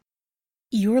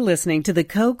You're listening to the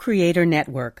Co-Creator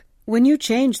Network. When you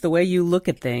change the way you look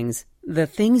at things, the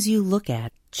things you look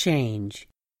at change.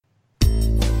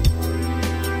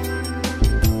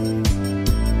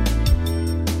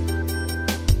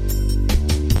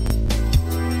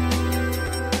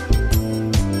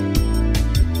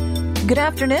 Good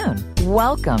afternoon.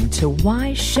 Welcome to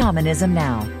Why Shamanism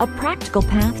Now, a practical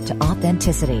path to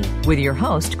authenticity, with your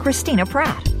host, Christina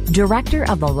Pratt, Director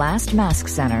of the Last Mask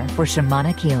Center for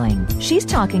Shamanic Healing. She's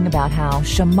talking about how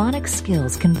shamanic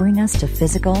skills can bring us to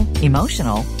physical,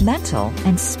 emotional, mental,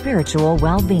 and spiritual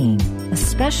well-being,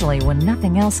 especially when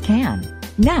nothing else can.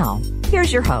 Now,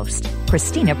 here's your host,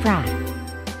 Christina Pratt.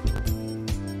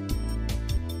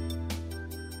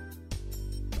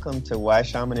 Welcome to Why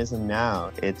Shamanism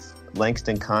Now. It's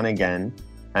Langston Kahn again.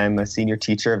 I'm a senior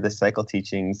teacher of the Cycle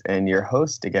Teachings and your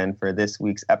host again for this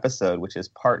week's episode, which is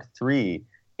part 3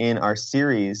 in our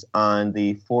series on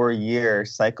the 4-year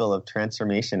cycle of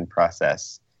transformation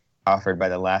process offered by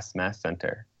the Last Mask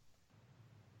Center.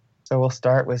 So we'll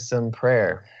start with some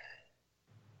prayer.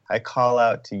 I call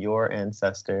out to your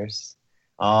ancestors,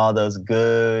 all those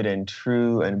good and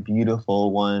true and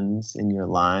beautiful ones in your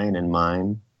line and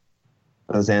mine,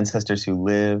 those ancestors who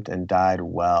lived and died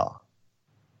well.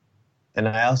 And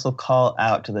I also call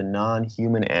out to the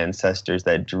non-human ancestors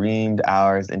that dreamed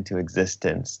ours into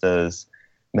existence, those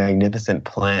magnificent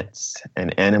plants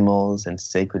and animals and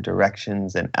sacred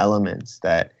directions and elements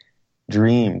that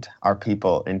dreamed our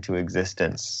people into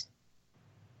existence.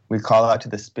 We call out to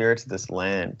the spirits of this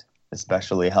land,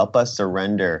 especially help us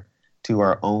surrender to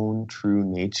our own true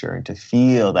nature and to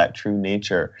feel that true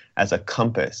nature as a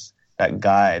compass that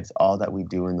guides all that we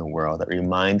do in the world, that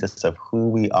reminds us of who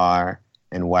we are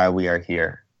and why we are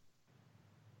here.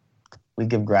 We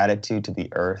give gratitude to the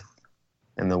earth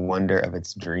and the wonder of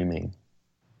its dreaming.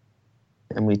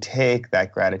 And we take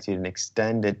that gratitude and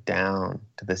extend it down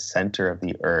to the center of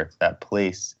the earth, that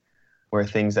place where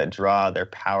things that draw their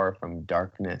power from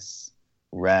darkness,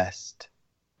 rest,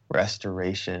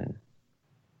 restoration,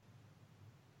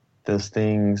 those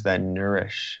things that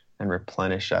nourish and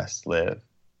replenish us live,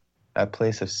 that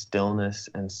place of stillness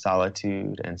and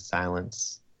solitude and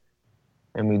silence.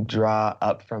 And we draw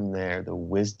up from there the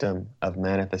wisdom of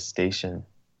manifestation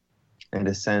and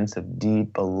a sense of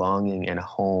deep belonging and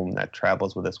home that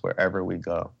travels with us wherever we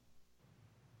go.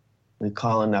 We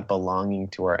call in that belonging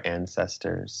to our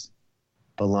ancestors,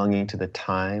 belonging to the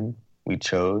time we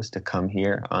chose to come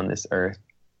here on this earth,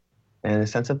 and a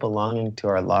sense of belonging to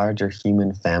our larger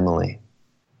human family.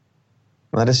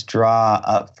 Let us draw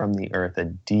up from the earth a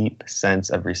deep sense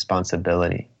of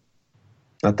responsibility.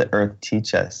 Let the earth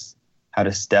teach us how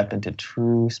to step into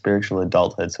true spiritual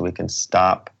adulthood so we can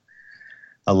stop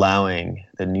allowing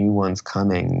the new ones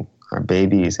coming, our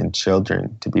babies and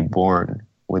children, to be born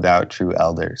without true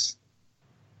elders.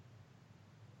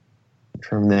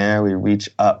 From there, we reach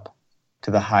up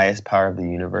to the highest power of the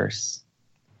universe.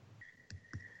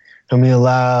 And we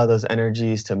allow those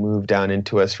energies to move down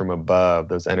into us from above,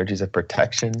 those energies of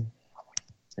protection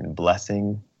and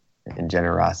blessing and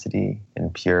generosity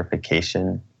and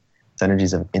purification, those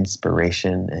energies of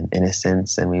inspiration and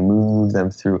innocence, and we move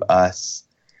them through us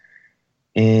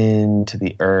into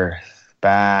the earth,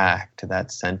 back to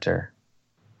that center.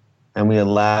 And we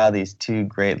allow these two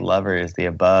great lovers, the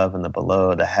above and the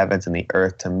below, the heavens and the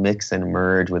earth, to mix and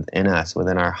merge within us,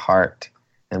 within our heart,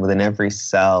 and within every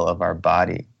cell of our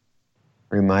body,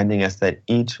 reminding us that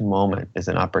each moment is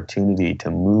an opportunity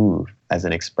to move as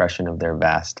an expression of their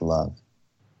vast love.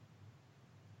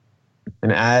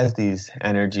 And as these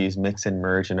energies mix and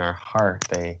merge in our heart,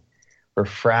 they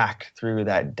refract through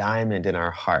that diamond in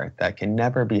our heart that can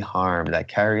never be harmed, that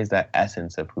carries that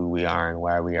essence of who we are and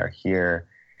why we are here,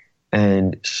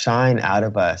 and shine out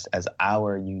of us as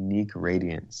our unique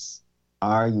radiance,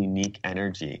 our unique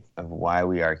energy of why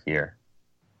we are here.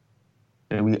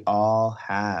 And we all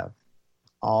have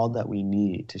all that we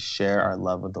need to share our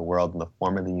love with the world in the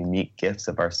form of the unique gifts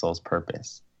of our soul's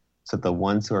purpose, so that the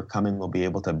ones who are coming will be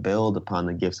able to build upon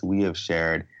the gifts we have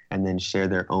shared and then share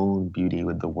their own beauty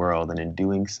with the world, and in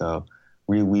doing so,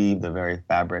 reweave the very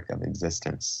fabric of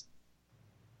existence.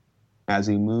 As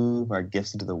we move our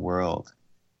gifts into the world,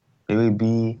 may we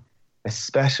be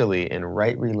especially in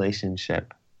right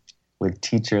relationship with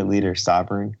teacher, leader,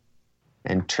 sovereign,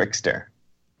 and trickster,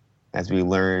 as we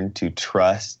learn to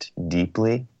trust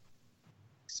deeply,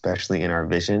 especially in our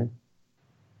vision,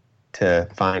 to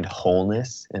find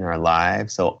wholeness in our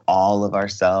lives so all of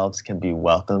ourselves can be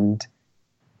welcomed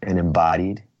and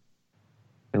embodied.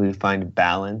 And we find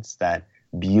balance, that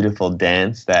beautiful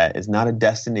dance that is not a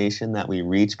destination that we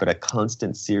reach, but a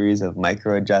constant series of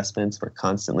micro adjustments we're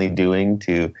constantly doing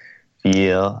to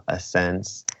feel a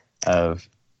sense of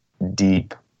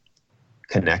deep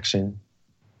connection.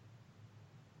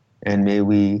 And may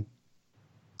we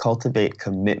cultivate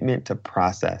commitment to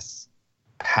process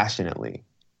passionately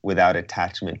without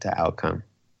attachment to outcome.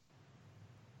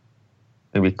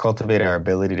 May we cultivate our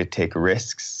ability to take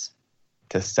risks,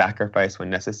 to sacrifice when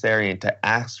necessary, and to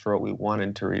ask for what we want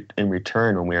in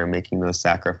return when we are making those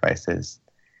sacrifices.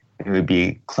 May we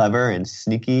be clever and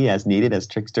sneaky as needed, as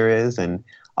Trickster is, and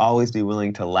always be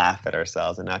willing to laugh at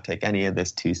ourselves and not take any of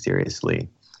this too seriously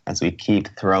as we keep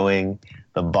throwing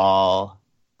the ball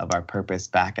of our purpose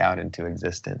back out into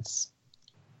existence.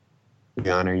 We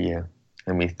honor you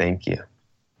and we thank you.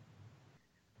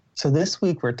 So this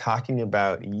week we're talking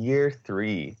about year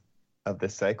 3 of the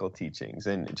cycle teachings.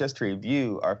 And just to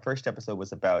review, our first episode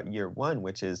was about year 1,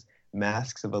 which is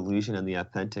Masks of Illusion and the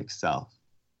Authentic Self.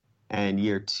 And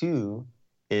year 2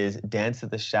 is Dance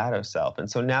of the Shadow Self. And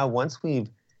so now once we've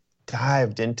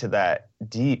dived into that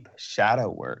deep shadow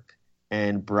work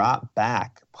and brought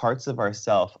back parts of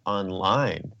ourself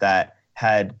online that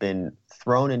had been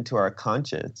thrown into our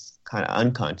conscious, kind of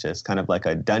unconscious, kind of like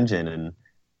a dungeon and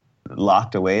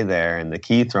locked away there and the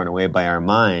key thrown away by our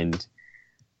mind,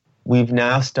 we've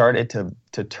now started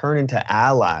to turn into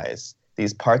allies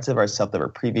these parts of ourselves that were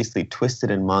previously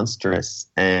twisted and monstrous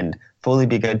and fully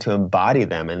begin to embody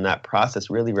them, and that process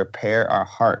really repair our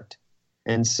heart.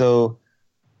 And so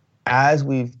as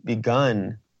we've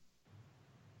begun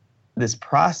this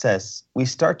process, we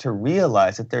start to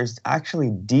realize that there's actually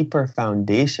deeper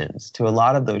foundations to a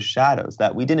lot of those shadows,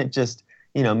 that we didn't just,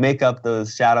 make up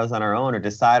those shadows on our own or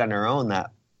decide on our own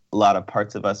that a lot of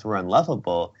parts of us were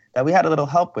unlovable, that we had a little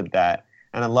help with that.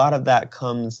 And a lot of that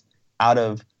comes out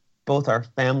of both our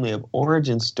family of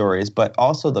origin stories, but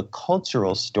also the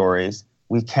cultural stories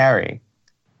we carry.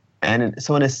 And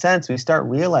so in a sense, we start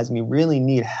realizing we really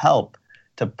need help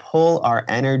to pull our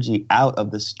energy out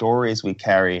of the stories we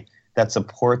carry that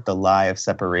support the lie of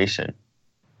separation.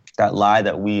 That lie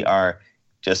that we are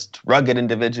just rugged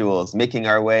individuals making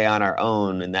our way on our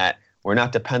own, and that we're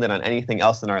not dependent on anything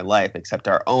else in our life except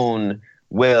our own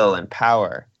will and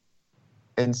power.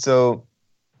 And so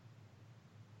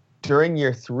during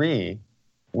year 3,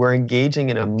 we're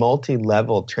engaging in a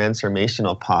multi-level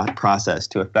transformational process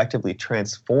to effectively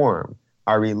transform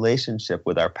our relationship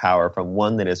with our power from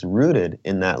one that is rooted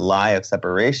in that lie of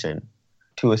separation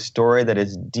to a story that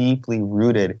is deeply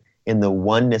rooted in the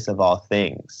oneness of all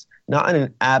things. Not in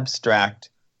an abstract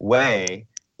way,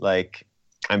 like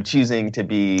I'm choosing to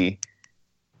be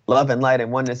love and light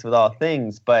and oneness with all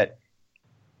things, but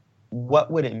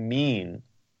what would it mean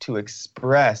to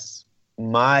express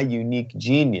my unique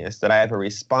genius that I have a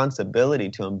responsibility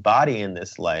to embody in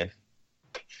this life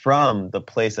from the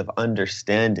place of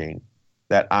understanding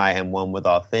that I am one with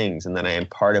all things and that I am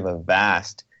part of a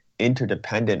vast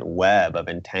interdependent web of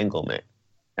entanglement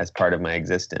as part of my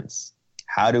existence?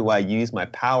 How do I use my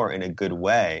power in a good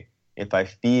way if I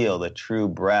feel the true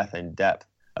breadth and depth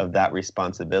of that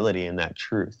responsibility and that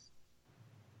truth?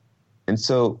 And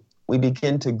so we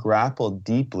begin to grapple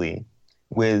deeply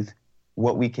with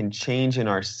what we can change in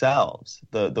ourselves,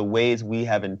 the ways we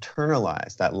have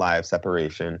internalized that lie of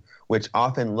separation, which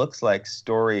often looks like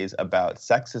stories about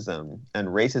sexism and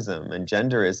racism and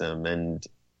genderism and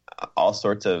all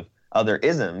sorts of other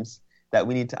isms that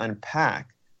we need to unpack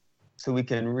so we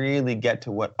can really get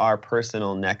to what our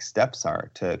personal next steps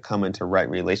are to come into right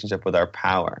relationship with our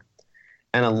power.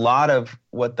 And a lot of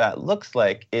what that looks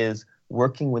like is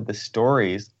working with the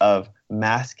stories of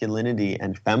masculinity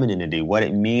and femininity, what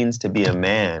it means to be a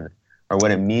man or what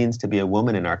it means to be a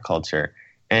woman in our culture,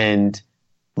 and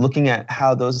looking at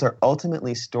how those are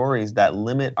ultimately stories that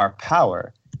limit our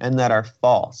power and that are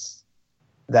false.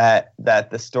 That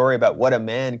the story about what a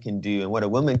man can do and what a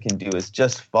woman can do is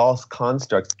just false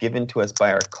constructs given to us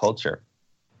by our culture.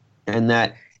 And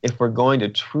that if we're going to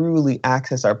truly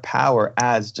access our power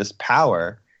as just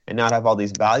power and not have all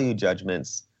these value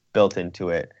judgments built into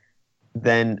it,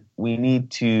 then we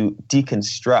need to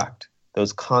deconstruct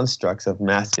those constructs of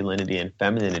masculinity and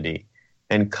femininity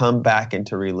and come back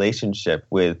into relationship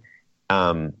with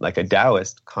like a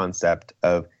Taoist concept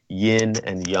of yin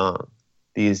and yang,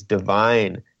 these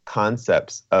divine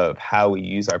concepts of how we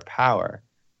use our power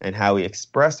and how we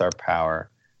express our power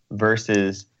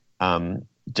versus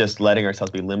just letting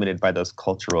ourselves be limited by those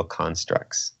cultural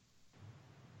constructs.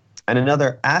 And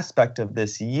another aspect of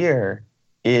this year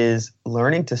is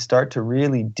learning to start to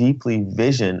really deeply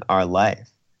vision our life,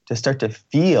 to start to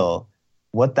feel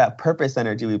what that purpose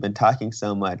energy we've been talking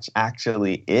so much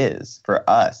actually is for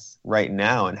us right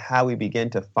now, and how we begin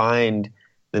to find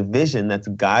the vision that's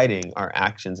guiding our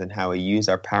actions and how we use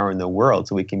our power in the world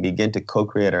so we can begin to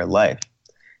co-create our life.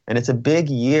 And it's a big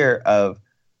year of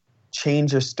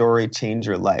change your story, change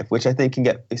your life, which I think can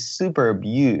get super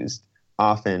abused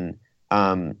often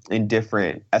in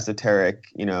different esoteric,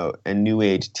 and new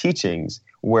age teachings,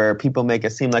 where people make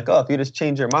it seem like, oh, if you just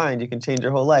change your mind, you can change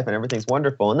your whole life and everything's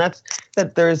wonderful. And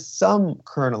that there's some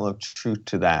kernel of truth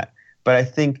to that. But I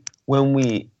think when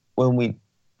we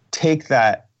take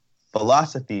that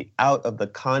philosophy out of the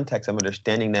context of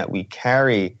understanding that we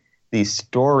carry these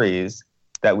stories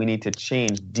that we need to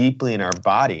change deeply in our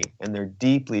body, and they're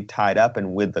deeply tied up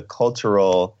and with the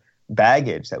cultural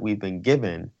baggage that we've been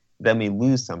given, then we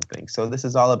lose something. So this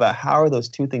is all about how are those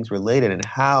two things related, and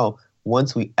how,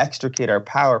 once we extricate our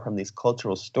power from these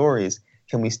cultural stories,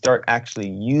 can we start actually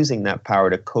using that power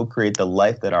to co-create the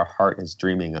life that our heart is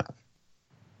dreaming of.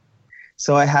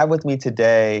 So I have with me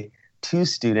today 2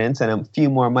 students, and a few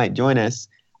more might join us,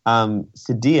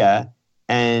 Sadia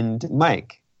and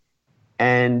Mike.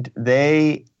 And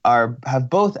they have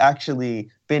both actually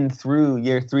been through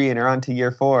year 3 and are on to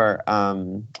year 4.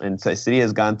 And so Sadia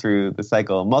has gone through the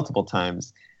cycle multiple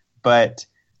times. But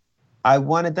I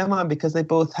wanted them on because they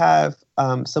both have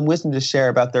some wisdom to share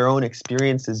about their own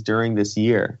experiences during this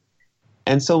year.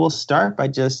 And so we'll start by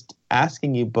just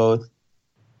asking you both,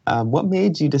 what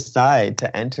made you decide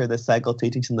to enter the cycle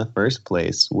teachings in the first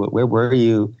place? Where were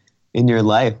you in your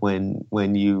life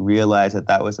when you realized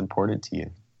that was important to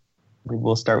you?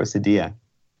 We'll start with Sadia.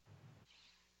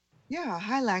 Yeah,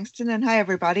 hi Langston, and hi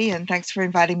everybody, and thanks for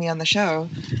inviting me on the show.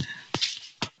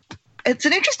 It's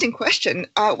an interesting question.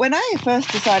 When I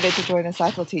first decided to join the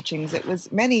cycle teachings, it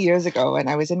was many years ago, and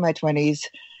I was in my 20s,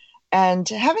 and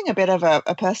having a bit of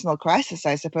a personal crisis,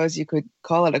 I suppose you could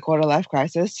call it a quarter-life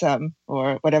crisis,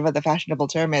 or whatever the fashionable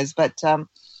term is. But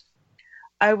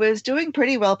I was doing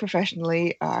pretty well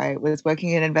professionally. I was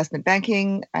working in investment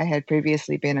banking. I had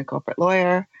previously been a corporate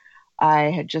lawyer.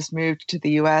 I had just moved to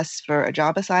the US for a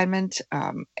job assignment.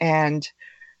 And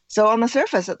so on the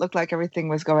surface, it looked like everything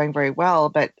was going very well.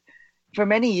 But for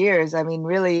many years, I mean,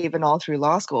 really, even all through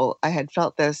law school, I had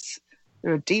felt this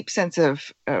deep sense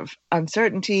of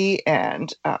uncertainty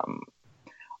and,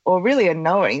 or really a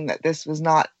knowing that this was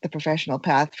not the professional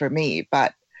path for me,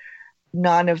 but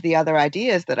none of the other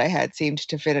ideas that I had seemed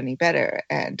to fit any better.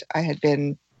 And I had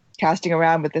been casting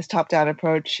around with this top-down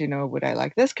approach, would I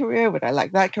like this career? Would I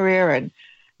like that career? And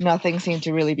nothing seemed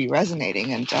to really be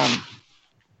resonating. And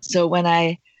so when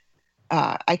I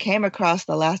came across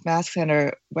the Last Mask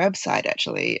Center website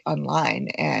actually online,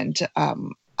 and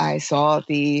I saw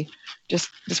the just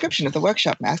description of the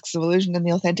workshop, Masks of Illusion and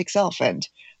the Authentic Self. And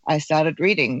I started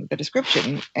reading the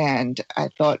description, and I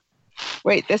thought,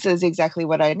 wait, this is exactly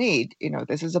what I need.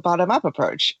 This is a bottom-up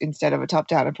approach instead of a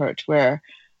top-down approach, where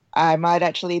I might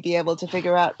actually be able to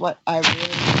figure out what I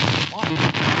really want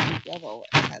at the level.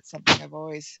 And that's something I've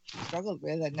always struggled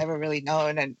with and never really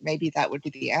known. And maybe that would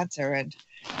be the answer. And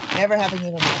never having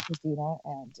even met Christina,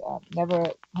 and never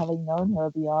having known her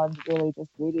beyond really just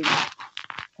reading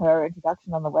her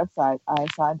introduction on the website, I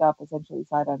signed up essentially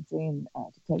sight unseen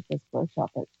to take this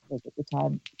workshop that was at the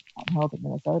time held in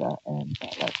Minnesota. And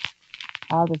that's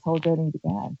how this whole journey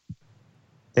began.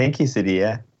 Thank you,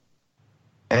 Sadia.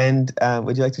 And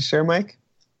would you like to share, Mike?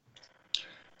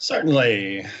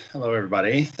 Certainly. Hello,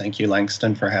 everybody. Thank you,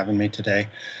 Langston, for having me today.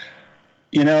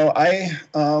 I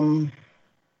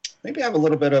maybe have a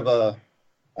little bit of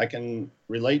I can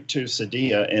relate to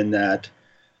Sadia in that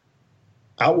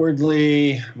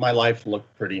outwardly, my life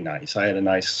looked pretty nice. I had a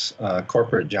nice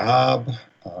corporate job.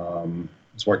 I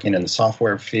was working in the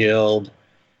software field.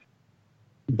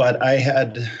 But I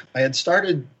had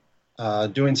started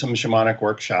doing some shamanic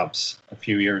workshops a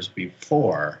few years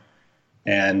before.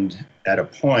 And at a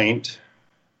point,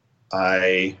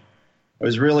 I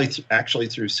was really actually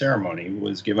through ceremony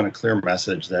was given a clear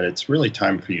message that it's really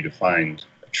time for you to find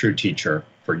a true teacher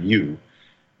for you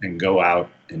and go out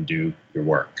and do your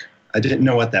work. I didn't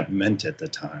know what that meant at the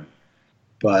time.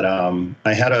 But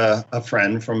I had a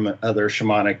friend from another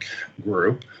shamanic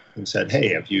group who said,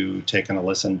 hey, have you taken a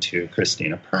listen to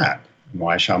Christina Pratt?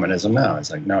 Why Shamanism Now? I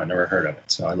was like, no, I never heard of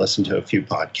it. So I listened to a few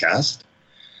podcasts.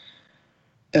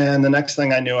 And the next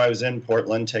thing I knew, I was in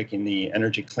Portland taking the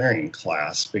energy clearing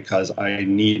class because I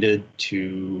needed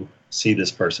to see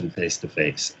this person face to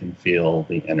face and feel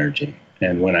the energy.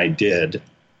 And when I did,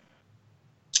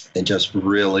 it just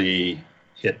really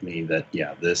hit me that,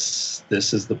 yeah, this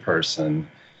is the person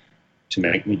to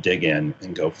make me dig in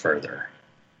and go further.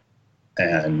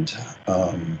 And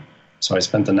so I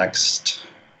spent the next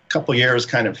couple years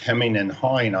kind of hemming and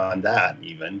hawing on that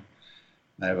even.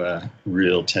 I have a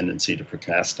real tendency to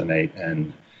procrastinate.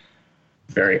 And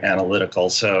very analytical,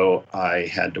 so I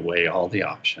had to weigh all the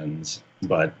options.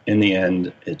 But in the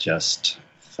end, it just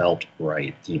felt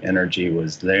right. The energy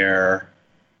was there.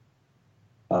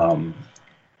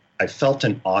 I felt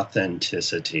an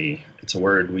authenticity. It's a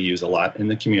word we use a lot in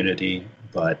the community,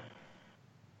 but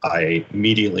I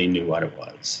immediately knew what it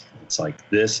was. It's like,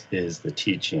 this is the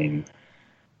teaching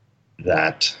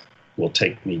that will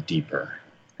take me deeper.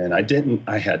 And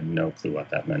I had no clue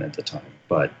what that meant at the time.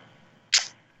 But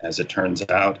as it turns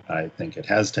out, I think it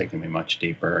has taken me much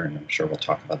deeper, and I'm sure we'll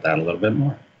talk about that a little bit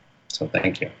more. So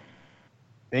thank you.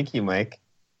 Thank you, Mike.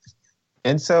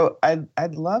 And so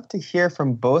I'd love to hear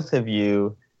from both of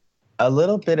you a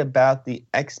little bit about the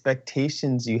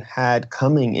expectations you had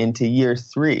coming into year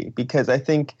 3, because I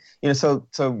think, so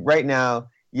right now,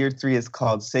 year 3 is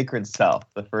called Sacred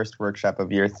Self, the first workshop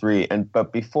of year 3.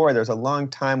 But before, there's a long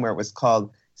time where it was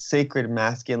called Sacred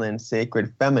Masculine,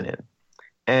 Sacred Feminine.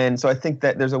 And so I think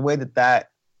that there's a way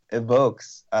that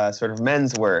evokes sort of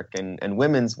men's work and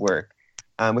women's work,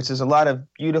 which is a lot of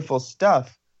beautiful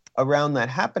stuff around that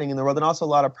happening in the world, and also a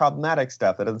lot of problematic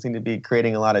stuff that doesn't seem to be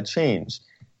creating a lot of change.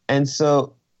 And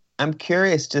so I'm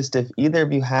curious just if either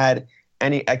of you had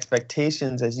any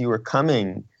expectations as you were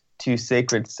coming to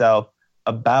Sacred Self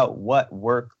about what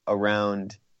work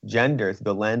around gender through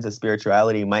the lens of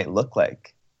spirituality might look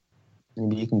like.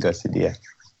 Maybe you can go, Saidiya.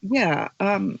 Yeah,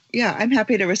 I'm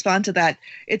happy to respond to that.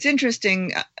 It's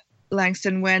interesting,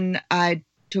 Langston, when I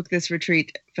took this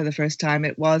retreat for the first time,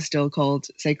 it was still called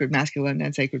Sacred Masculine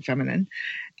and Sacred Feminine.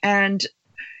 And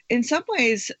in some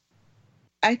ways,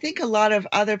 I think a lot of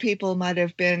other people might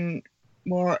have been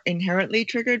more inherently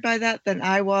triggered by that than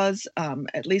I was,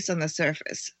 at least on the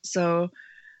surface. So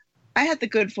I had the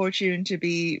good fortune to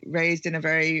be raised in a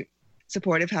very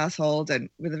supportive household and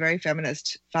with a very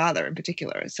feminist father in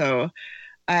particular. So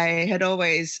I had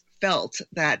always felt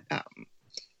that,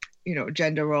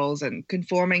 gender roles and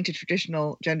conforming to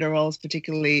traditional gender roles,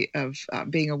 particularly of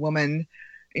being a woman,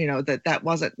 that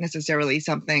wasn't necessarily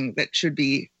something that should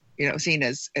be seen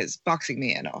as boxing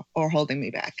me in or holding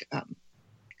me back,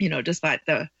 despite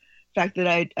the fact that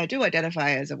I do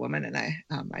identify as a woman and I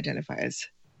identify as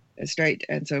straight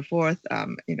and so forth,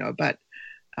 but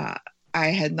I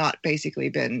had not basically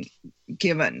been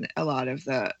given a lot of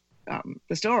the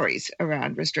stories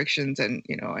around restrictions and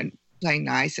playing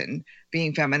nice and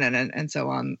being feminine and so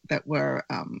on that were,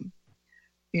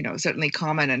 certainly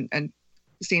common and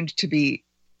seemed to be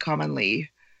commonly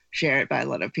shared by a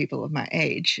lot of people of my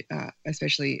age,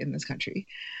 especially in this country.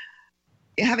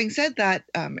 Having said that,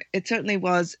 it certainly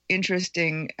was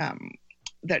interesting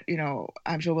that,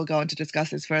 I'm sure we'll go on to discuss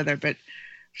this further, but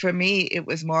for me, it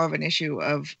was more of an issue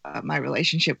of my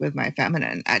relationship with my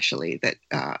feminine, actually,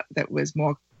 that was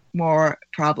more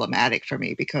problematic for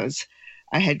me, because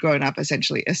I had grown up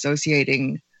essentially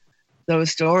associating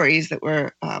those stories that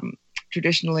were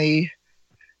traditionally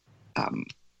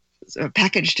sort of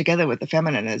packaged together with the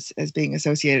feminine as being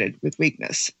associated with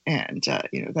weakness. And,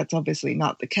 that's obviously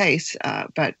not the case,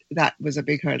 but that was a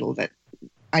big hurdle that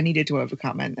I needed to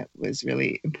overcome, and that was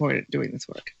really important doing this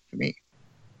work for me.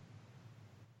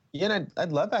 Yeah, and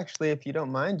I'd love, actually, if you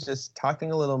don't mind, just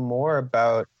talking a little more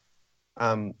about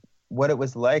what it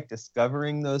was like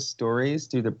discovering those stories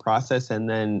through the process and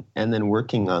then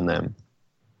working on them.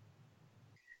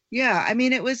 Yeah, I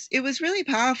mean, it was really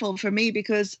powerful for me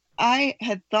because I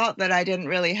had thought that I didn't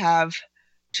really have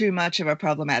too much of a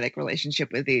problematic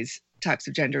relationship with these types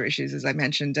of gender issues, as I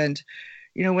mentioned. And,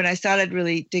 when I started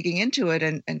really digging into it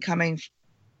and coming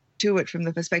to it from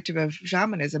the perspective of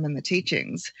shamanism and the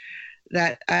teachings,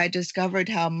 that I discovered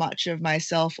how much of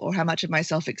myself or how much of my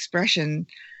self-expression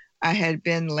I had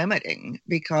been limiting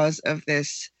because of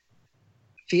this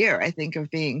fear, I think, of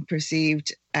being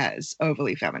perceived as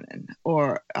overly feminine,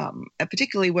 or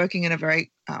particularly working in a very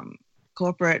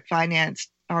corporate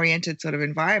finance-oriented sort of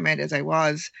environment as I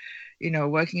was.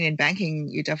 Working in banking,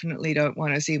 you definitely don't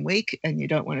want to seem weak and you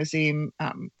don't want to seem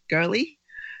girly.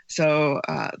 So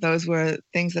those were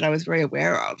things that I was very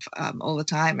aware of all the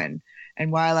time.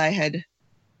 And while I had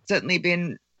certainly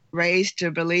been raised to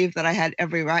believe that I had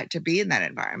every right to be in that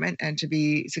environment and to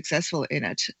be successful in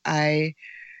it,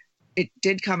 it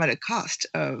did come at a cost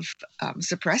of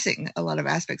suppressing a lot of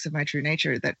aspects of my true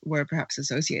nature that were perhaps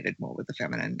associated more with the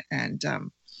feminine. And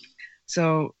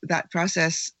so that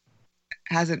process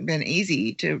hasn't been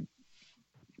easy to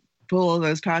pull all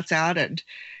those parts out and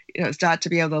start to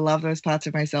be able to love those parts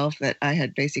of myself that I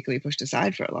had basically pushed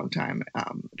aside for a long time,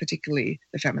 particularly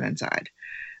the feminine side.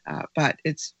 But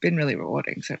it's been really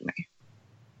rewarding, certainly.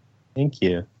 Thank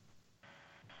you.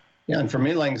 Yeah, and for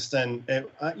me, Langston,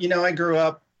 I grew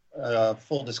up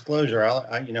full disclosure,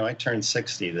 I turned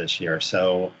 60 this year,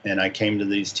 and I came to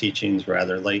these teachings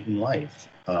rather late in life.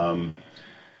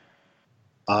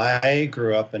 I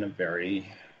grew up in a very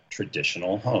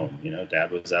traditional home.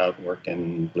 Dad was out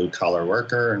working, blue collar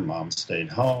worker, and mom stayed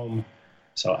home.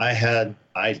 So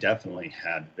I definitely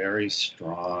had very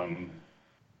strong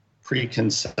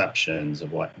preconceptions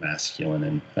of what masculine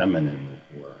and feminine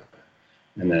were.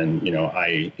 And then,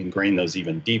 I ingrained those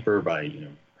even deeper by,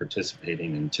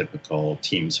 participating in typical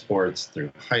team sports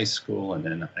through high school. And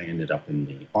then I ended up in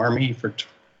the Army for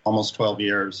almost 12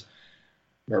 years,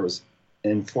 where I was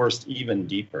enforced even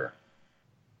deeper.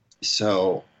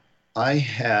 So I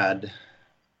had,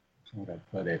 how would I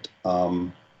put it?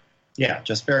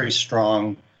 Just very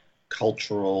strong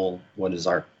cultural, what is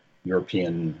our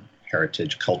European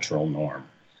heritage cultural norm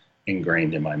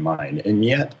ingrained in my mind. And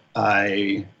yet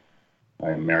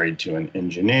I'm married to an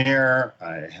engineer.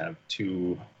 I have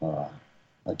two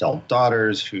adult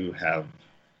daughters who have,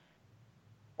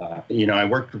 I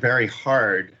worked very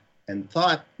hard and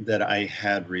thought that I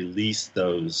had released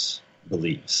those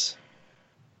beliefs.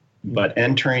 But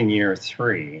entering year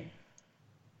 3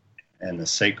 and the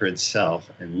sacred self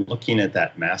and looking at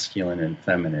that masculine and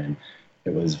feminine,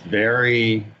 it was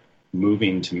very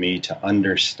moving to me to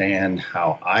understand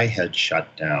how I had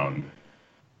shut down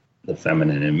the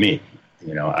feminine in me.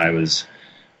 I was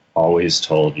always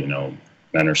told, men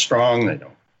are strong, they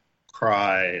don't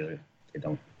cry, they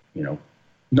don't,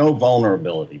 no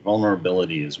vulnerability.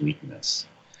 Vulnerability is weakness.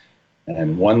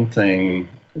 And one thing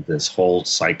this whole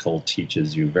cycle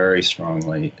teaches you very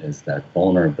strongly is that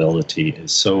vulnerability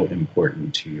is so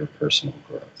important to your personal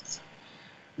growth.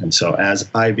 And so as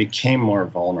I became more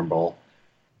vulnerable,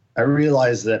 I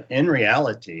realized that in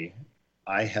reality,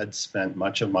 I had spent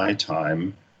much of my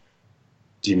time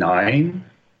denying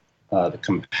the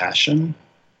compassion,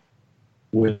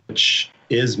 which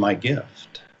is my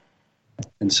gift.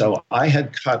 And so I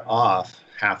had cut off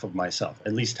half of myself,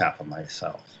 at least half of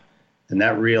myself. And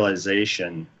that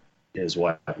realization is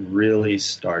what really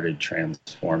started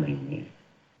transforming me,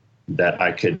 that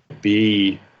I could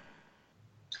be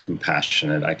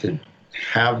compassionate. I could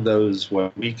have those,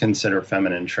 what we consider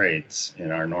feminine traits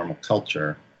in our normal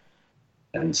culture,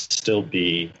 and still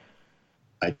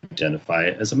identify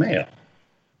as a male.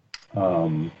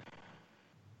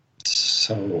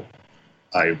 So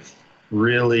I've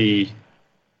really,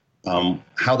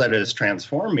 how that has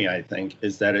transformed me, I think,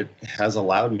 is that it has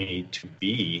allowed me to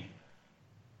be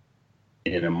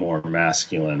in a more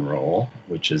masculine role,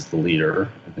 which is the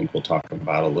leader. I think we'll talk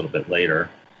about a little bit later.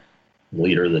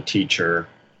 Leader, the teacher.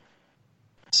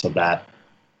 So that,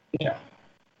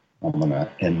 I'm going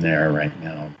to end there right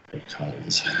now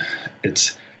because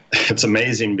it's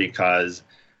amazing, because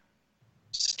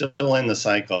still in the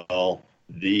cycle,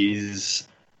 these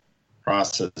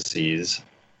processes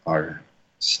are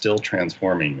still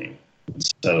transforming me.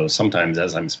 So sometimes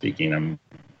as I'm speaking, I'm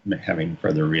having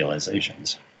further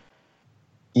realizations.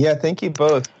 Yeah, thank you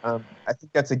both. I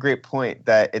think that's a great point,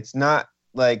 that it's not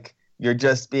like you're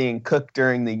just being cooked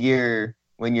during the year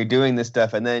when you're doing this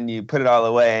stuff and then you put it all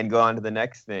away and go on to the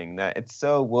next thing. That it's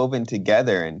so woven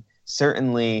together. And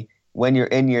certainly when you're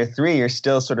in year 3, you're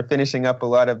still sort of finishing up a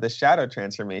lot of the shadow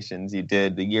transformations you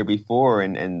did the year before.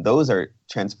 And those are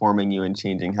transforming you and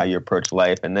changing how you approach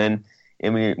life. And then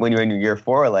when you're in your year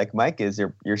 4, like Mike is,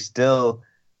 you're still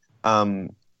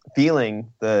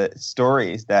feeling the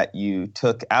stories that you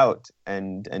took out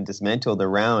and dismantled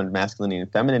around masculinity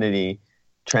and femininity,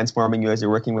 transforming you as you're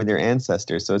working with your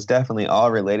ancestors. So it's definitely all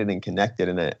related and connected.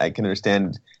 And I can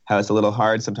understand how it's a little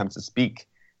hard sometimes to speak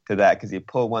to that, because you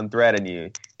pull one thread and you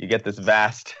get this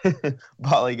vast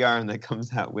ball of yarn that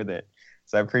comes out with it.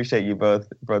 So I appreciate you both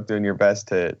doing your best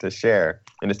to share.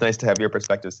 And it's nice to have your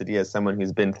perspective, Sadiya, as someone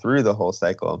who's been through the whole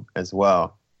cycle as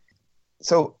well.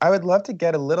 So I would love to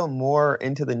get a little more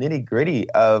into the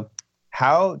nitty-gritty of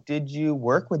how did you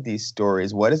work with these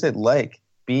stories? What is it like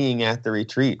being at the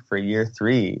retreat for year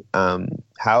 3?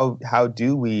 How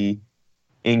do we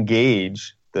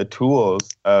engage the tools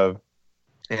of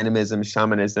animism,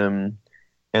 shamanism,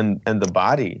 and the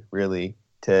body, really,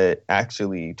 to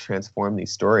actually transform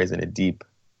these stories in a deep,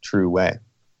 true way?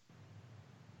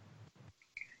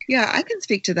 Yeah, I can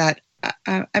speak to that.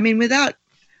 I mean, without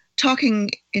talking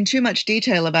in too much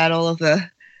detail about all of the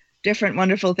different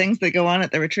wonderful things that go on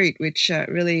at the retreat, which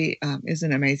really is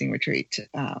an amazing retreat.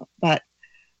 But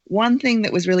one thing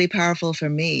that was really powerful for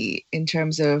me in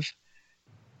terms of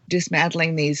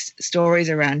dismantling these stories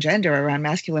around gender, around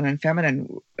masculine and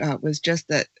feminine, was just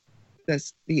that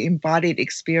the embodied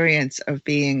experience of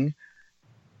being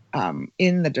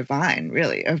in the divine,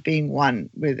 really, of being one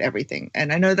with everything.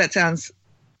 And I know that sounds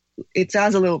it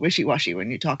sounds a little wishy-washy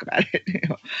when you talk about it,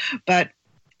 but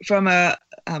from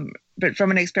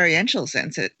an experiential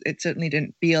sense, it certainly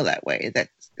didn't feel that way. That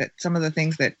some of the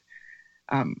things that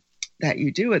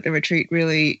you do at the retreat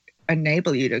really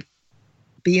enable you to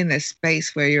be in this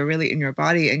space where you're really in your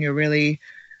body and you really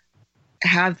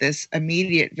have this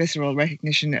immediate visceral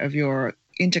recognition of your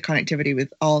interconnectivity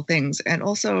with all things. And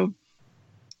also,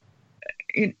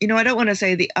 I don't want to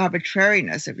say the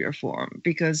arbitrariness of your form,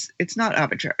 because it's not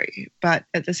arbitrary, but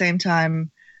at the same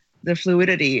time, the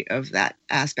fluidity of that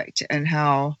aspect and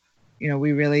how,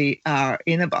 we really are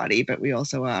in a body, but we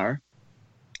also are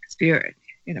spirit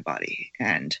in a body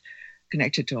and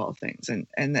connected to all things.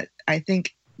 And that I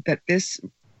think that this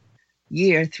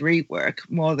year 3 work,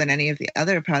 more than any of the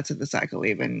other parts of the cycle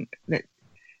even, that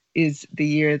is the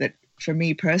year that for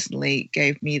me personally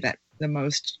gave me the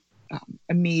most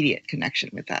immediate connection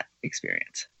with that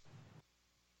experience.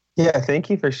 Yeah, thank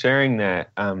you for sharing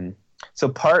that.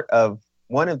 So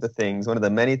one of the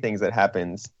many things that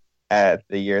happens at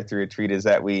the Year 3 retreat is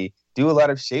that we do a lot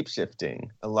of shape-shifting,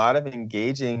 a lot of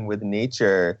engaging with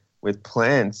nature, with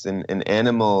plants and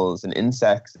animals and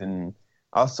insects and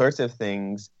all sorts of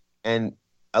things, and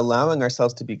allowing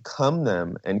ourselves to become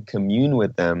them and commune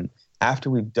with them after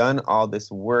we've done all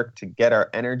this work to get our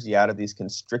energy out of these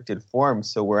constricted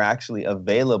forms, so we're actually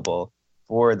available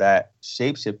for that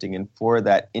shape-shifting and for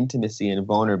that intimacy and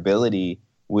vulnerability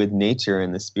with nature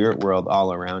and the spirit world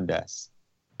all around us.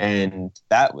 And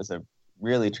that was a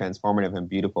really transformative and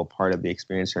beautiful part of the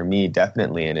experience for me,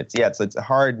 definitely. And it's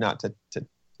hard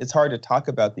it's hard to talk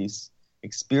about these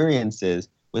experiences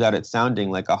without it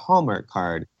sounding like a Hallmark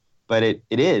card, but it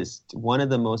is one of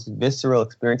the most visceral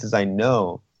experiences I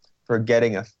know for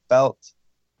getting a felt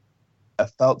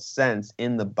sense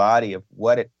in the body of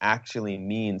what it actually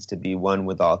means to be one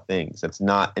with all things. That's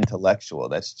not intellectual.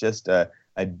 That's just a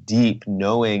deep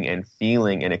knowing and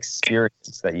feeling and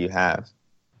experience that you have.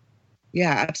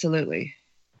 Yeah, absolutely.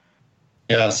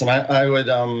 Yes, and I would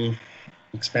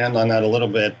expand on that a little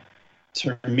bit.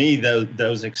 For me,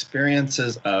 those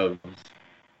experiences of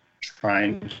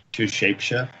trying to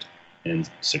shapeshift and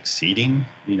succeeding,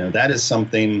 that is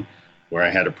something where I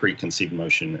had a preconceived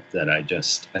notion that I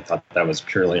thought that was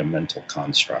purely a mental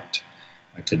construct.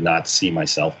 I could not see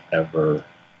myself ever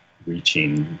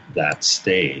reaching that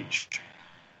stage.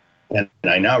 And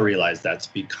I now realize that's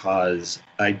because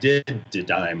I did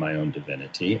deny my own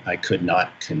divinity. I could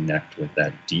not connect with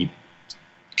that deep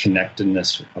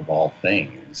connectedness of all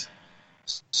things.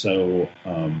 So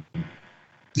I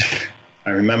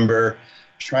remember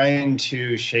trying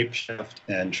to shapeshift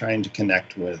and trying to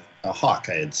connect with a hawk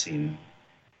I had seen.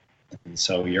 And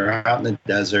so you're out in the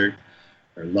desert,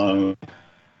 you're alone,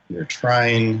 you're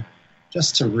trying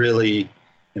just to really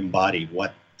embody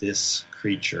what this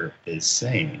creature is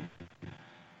saying.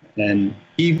 And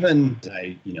even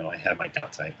I had my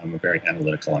doubts. I'm very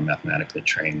analytical. I'm mathematically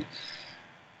trained.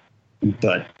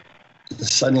 But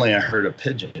suddenly I heard a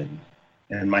pigeon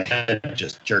and my head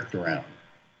just jerked around.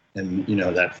 And,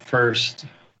 that first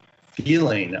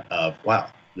feeling of, wow,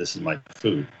 this is my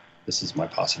food. This is my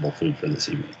possible food for this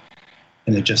evening.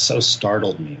 And it just so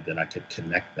startled me that I could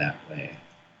connect that way.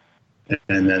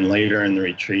 And then later in the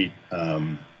retreat,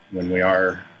 when we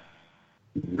are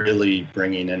really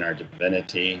bringing in our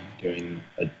divinity, doing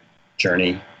a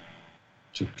journey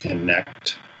to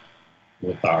connect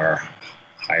with our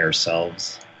higher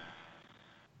selves,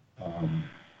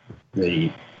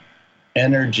 the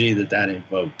energy that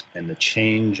invoked and the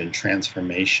change and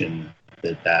transformation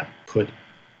that put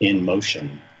in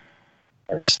motion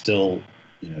are still,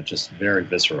 just very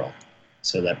visceral.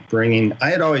 So that I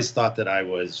had always thought that I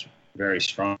was very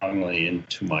strongly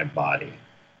into my body.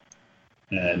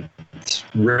 And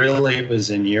it was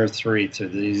in year 3 through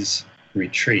these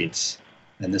retreats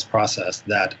and this process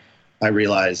that I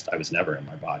realized I was never in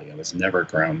my body. I was never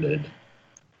grounded.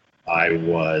 I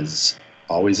was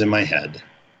always in my head.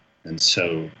 And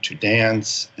so to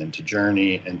dance and to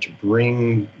journey and to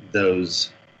bring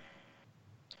those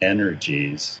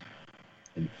energies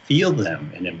and feel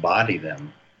them and embody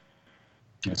them,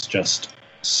 it's just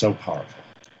so powerful,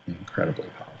 incredibly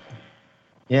powerful.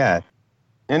 Yeah.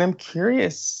 And I'm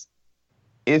curious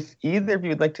if either of you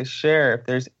would like to share if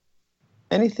there's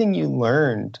anything you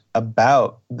learned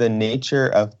about the nature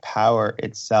of power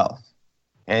itself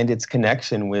and its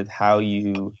connection with how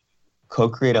you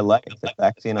co-create a life that's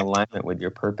actually in alignment with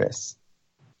your purpose.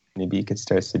 Maybe you could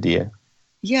start, Sadiya.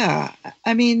 Yeah.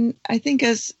 I mean, I think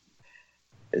as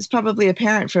is probably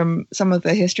apparent from some of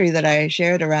the history that I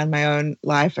shared around my own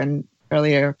life and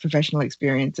earlier professional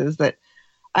experiences, that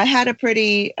I had a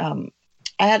pretty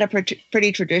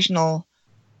traditional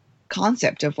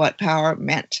concept of what power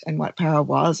meant and what power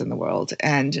was in the world,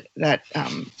 and that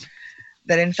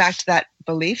in fact that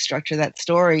belief structure, that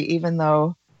story, even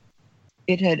though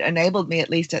it had enabled me, at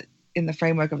least in the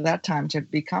framework of that time, to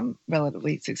become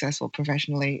relatively successful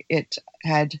professionally, it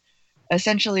had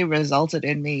essentially resulted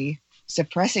in me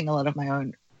suppressing a lot of my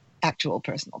own actual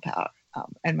personal power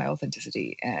and my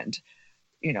authenticity, and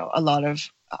a lot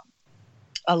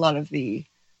of the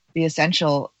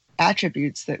essential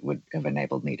attributes that would have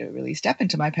enabled me to really step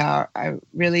into my power. I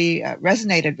really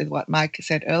resonated with what Mike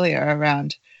said earlier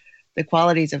around the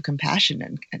qualities of compassion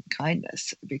and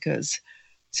kindness, because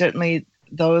certainly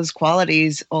those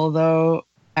qualities, although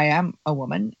I am a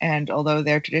woman and although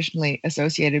they're traditionally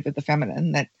associated with the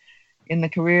feminine, that in the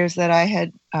careers that I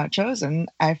had chosen,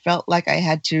 I felt like I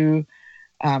had to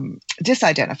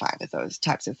disidentify with those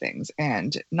types of things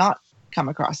and not come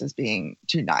across as being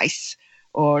too nice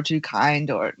or too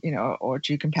kind or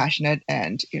too compassionate.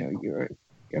 And you're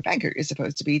a banker, you're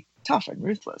supposed to be tough and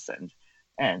ruthless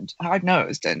and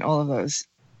hard-nosed and all of those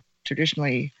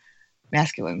traditionally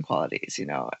masculine qualities,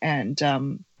 and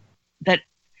that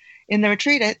in the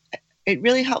retreat it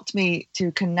really helped me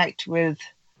to connect with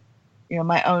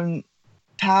my own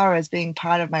power as being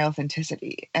part of my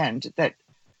authenticity, and that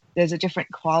there's a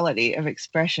different quality of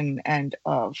expression and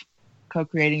of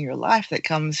co-creating your life that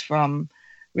comes from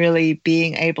really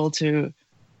being able to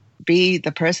be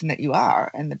the person that you are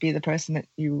and to be the person that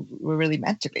you were really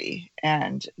meant to be.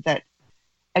 And that,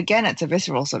 again, it's a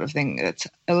visceral sort of thing. It's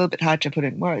a little bit hard to put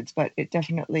in words, but it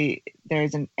definitely,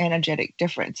 there's an energetic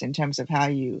difference in terms of how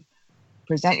you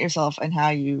present yourself and how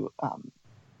you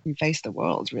face the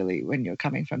world, really, when you're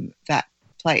coming from that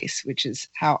place, which is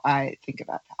how I think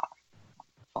about power,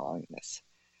 following this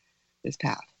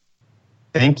path.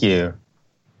 Thank you.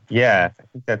 Yeah, I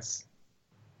think that's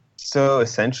so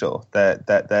essential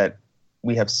that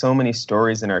we have so many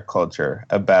stories in our culture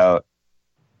about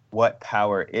what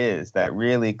power is that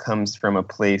really comes from a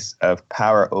place of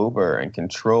power over and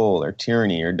control or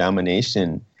tyranny or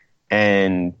domination,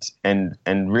 and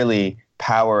really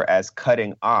power as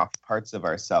cutting off parts of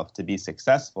ourselves to be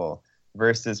successful,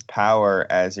 versus power,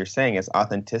 as you're saying, as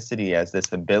authenticity, as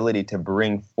this ability to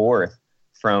bring forth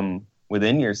from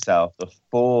within yourself the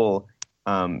full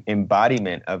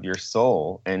embodiment of your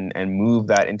soul and move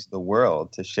that into the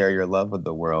world to share your love with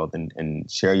the world and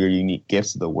share your unique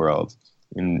gifts of the world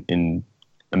in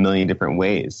a million different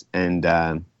ways. And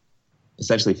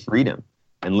essentially freedom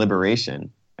and liberation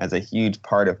as a huge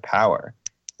part of power,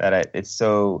 that it's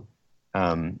so,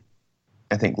 I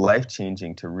think,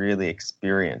 life-changing to really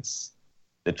experience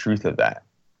the truth of that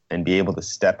and be able to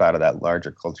step out of that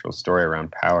larger cultural story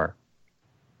around power.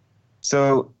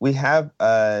 So we have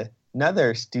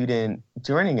another student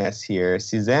joining us here,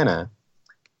 Susanna.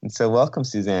 And so welcome,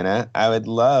 Susanna. I would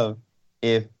love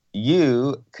if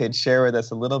you could share with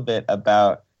us a little bit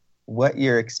about what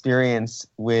your experience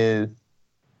with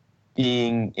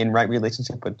being in right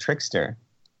relationship with Trickster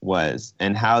was,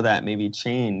 and how that maybe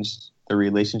changed the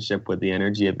relationship with the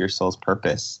energy of your soul's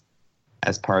purpose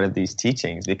as part of these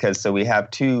teachings. Because so we have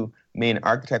two main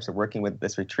archetypes of working with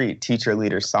this retreat: teacher,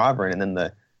 leader, sovereign, and then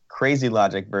the crazy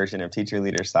logic version of teacher,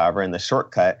 leader, sovereign, the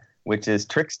shortcut, which is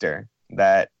Trickster,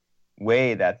 that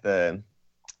way that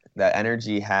that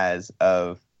energy has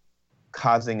of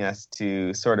causing us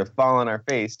to sort of fall on our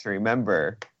face to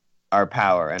remember our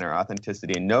power and our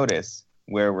authenticity and notice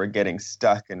where we're getting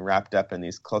stuck and wrapped up in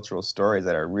these cultural stories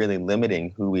that are really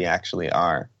limiting who we actually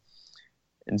are.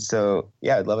 And so,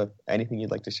 yeah, I'd love if anything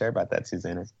you'd like to share about that,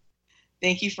 Susanna.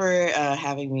 Thank you for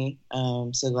having me.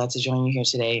 So glad to join you here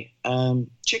today.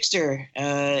 Trickster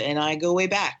and I go way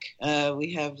back.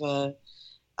 We have a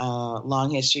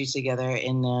long history together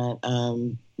in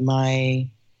that my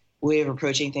way of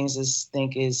approaching things is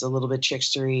a little bit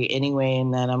trickstery anyway,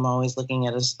 in that I'm always looking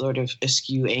at a sort of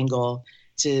askew angle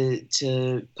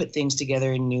to put things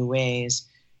together in new ways.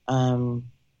 And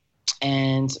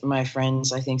my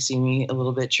friends, I think, see me a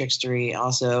little bit trickstery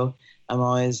also. I'm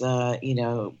always,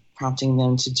 prompting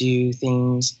them to do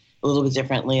things a little bit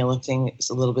differently, look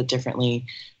things a little bit differently.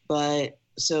 But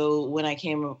so when I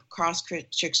came across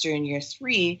Trickster in year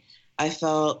 3, I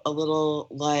felt a little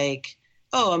like,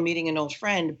 oh, I'm meeting an old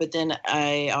friend. But then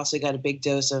I also got a big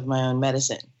dose of my own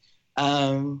medicine.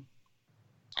 And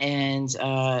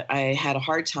I had a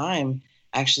hard time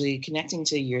actually connecting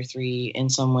to year 3 in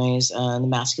some ways, the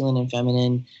masculine and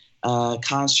feminine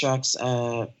constructs.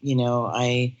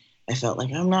 I felt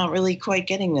like I'm not really quite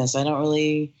getting this. I don't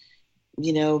really,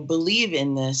 believe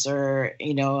in this, or,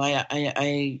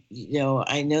 I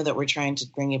know that we're trying to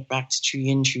bring it back to true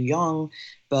yin, true yang,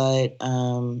 but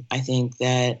I think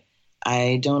that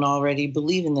I don't already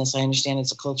believe in this. I understand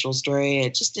it's a cultural story.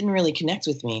 It just didn't really connect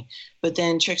with me. But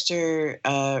then Trickster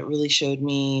really showed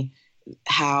me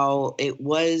how it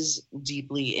was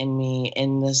deeply in me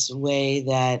in this way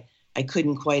that I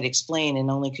couldn't quite explain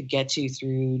and only could get to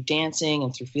through dancing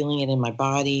and through feeling it in my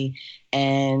body,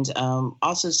 and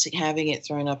also having it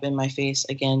thrown up in my face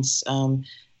against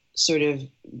sort of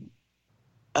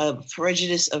a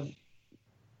prejudice of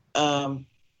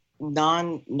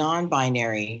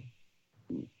non-binary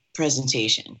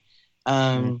presentation.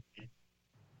 And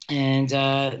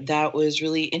that was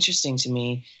really interesting to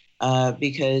me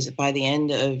because by the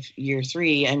end of year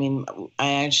 3, I mean,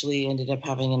 I actually ended up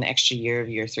having an extra year of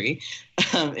year 3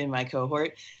 in my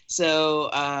cohort. So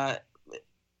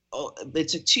it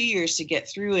took 2 years to get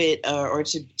through it or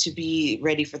to be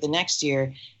ready for the next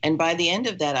year. And by the end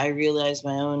of that, I realized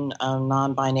my own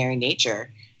non-binary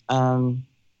nature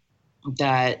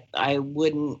that I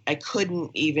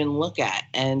couldn't even look at.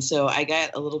 And so I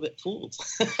got a little bit fooled,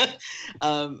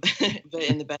 but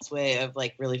in the best way of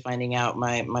like really finding out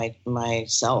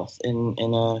myself in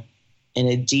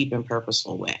a deep and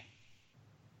purposeful way.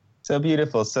 So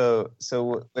beautiful. So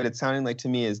what it's sounding like to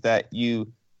me is that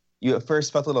you at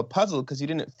first felt a little puzzled because you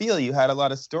didn't feel you had a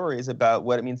lot of stories about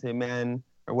what it means to be a man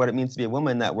or what it means to be a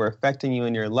woman that were affecting you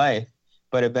in your life.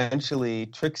 But eventually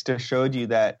Trickster showed you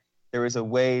that there was a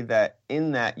way that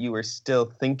in that you were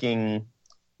still thinking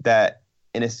that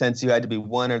in a sense you had to be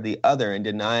one or the other and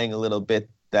denying a little bit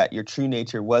that your true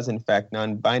nature was in fact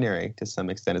non-binary to some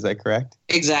extent. Is that correct?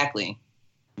 Exactly.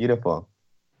 Beautiful.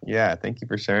 Yeah, thank you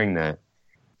for sharing that.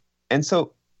 And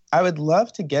so I would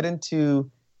love to get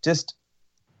into just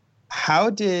how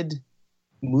did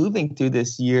moving through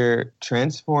this year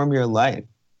transform your life?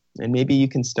 And maybe you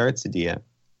can start, Sadia.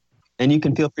 And you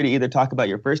can feel free to either talk about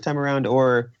your first time around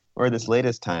or this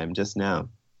latest time just now.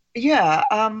 Yeah.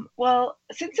 Well,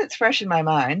 since it's fresh in my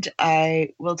mind,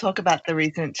 I will talk about the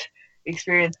recent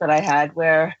experience that I had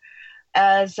where,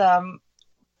 as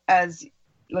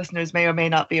listeners may or may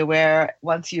not be aware,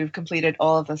 once you've completed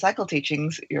all of the cycle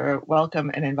teachings, you're welcome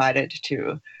and invited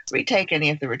to retake any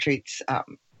of the retreats at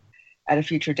a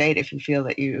future date if you feel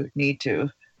that you need to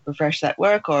refresh that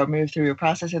work or move through your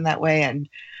process in that way. And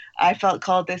I felt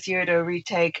called this year to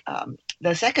retake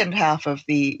the second half of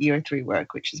the year 3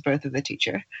 work, which is Birth of the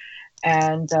Teacher.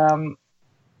 And,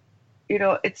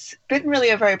 it's been really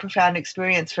a very profound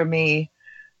experience for me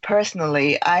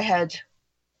personally. I had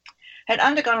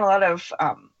undergone a lot of,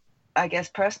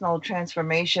 personal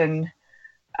transformation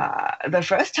the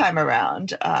first time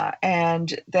around.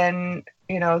 And then,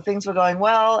 things were going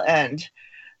well, and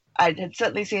I had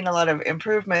certainly seen a lot of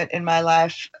improvement in my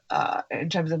life in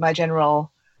terms of my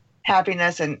general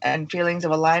happiness and feelings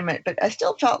of alignment, but I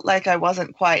still felt like I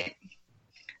wasn't quite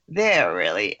there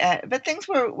really. But things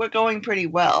were going pretty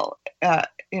well,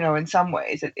 in some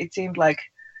ways. It seemed like,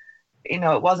 it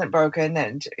wasn't broken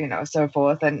and, so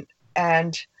forth.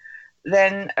 And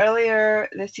then earlier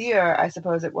this year, I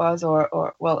suppose it was,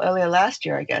 or earlier last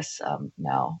year, I guess,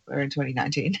 now we're in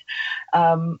 2019,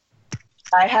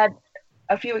 I had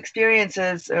a few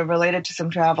experiences related to some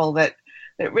travel that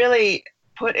really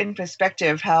put in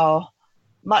perspective how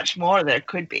much more there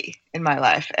could be in my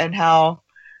life, and how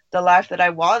the life that I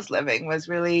was living was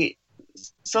really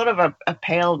sort of a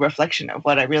pale reflection of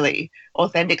what I really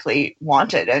authentically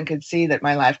wanted and could see that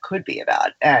my life could be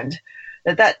about. And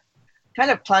that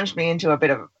kind of plunged me into a bit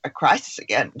of a crisis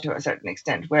again, to a certain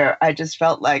extent, where I just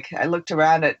felt like I looked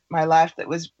around at my life that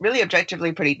was really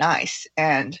objectively pretty nice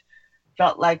and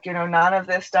felt like, none of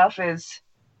this stuff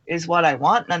is what I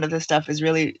want. None of this stuff is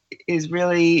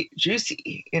really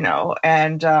juicy,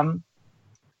 and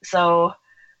so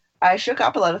I shook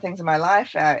up a lot of things in my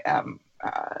life. I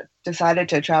decided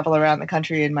to travel around the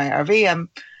country in my RV. I'm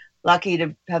lucky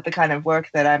to have the kind of work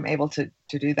that I'm able to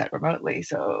do that remotely,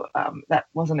 so that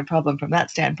wasn't a problem from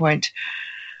that standpoint.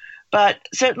 But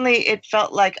certainly it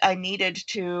felt like I needed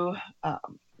to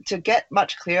get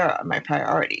much clearer on my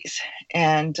priorities.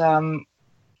 And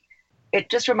it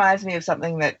just reminds me of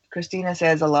something that Christina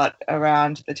says a lot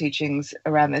around the teachings,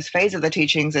 around this phase of the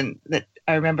teachings, and that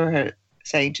I remember her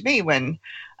saying to me when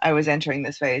I was entering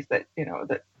this phase, that,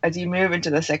 that as you move into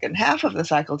the second half of the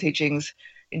cycle teachings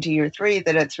into year 3,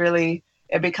 that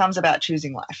it becomes about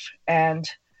choosing life. And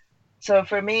so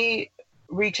for me,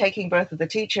 retaking Birth of the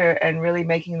Teacher and really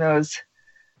making those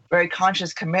very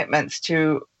conscious commitments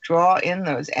to draw in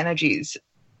those energies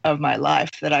of my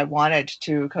life that I wanted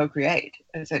to co-create,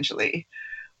 essentially,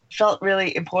 felt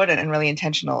really important and really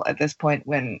intentional at this point,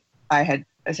 when I had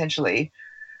essentially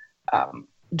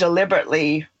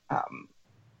deliberately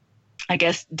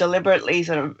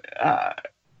sort of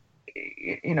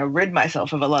rid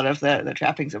myself of a lot of the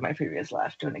trappings of my previous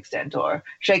life to an extent, or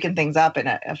shaken things up in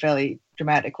a fairly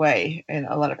dramatic way in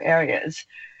a lot of areas,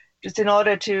 just in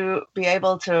order to be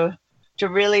able to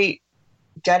really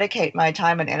dedicate my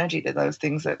time and energy to those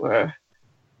things that were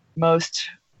most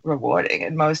rewarding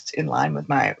and most in line with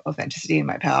my authenticity and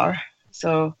my power.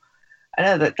 So I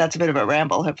know that that's a bit of a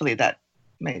ramble. Hopefully that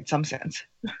made some sense.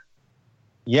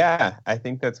 Yeah, I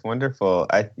think that's wonderful.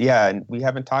 And we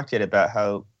haven't talked yet about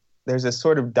how there's a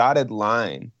sort of dotted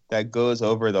line that goes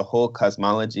over the whole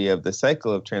cosmology of the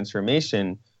cycle of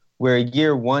transformation, where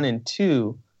year 1 and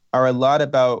 2 are a lot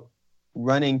about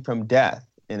running from death,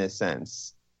 in a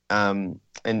sense, and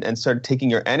sort of taking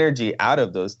your energy out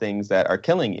of those things that are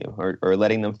killing you, or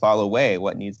letting them fall away,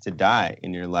 what needs to die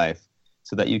in your life,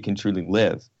 so that you can truly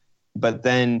live. But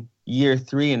then year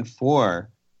 3 and 4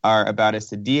 are about, as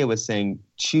Sadiya was saying,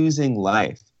 choosing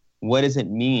life. What does it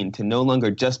mean to no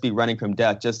longer just be running from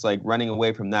death, just like running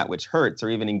away from that which hurts, or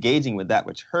even engaging with that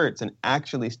which hurts, and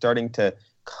actually starting to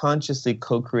consciously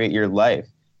co-create your life,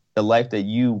 the life that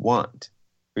you want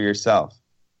for yourself.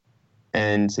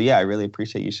 And so, yeah, I really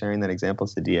appreciate you sharing that example,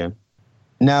 Sadiya.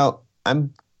 Now,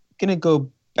 I'm going to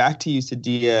go back to you,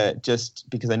 Sadiya, just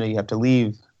because I know you have to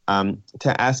leave,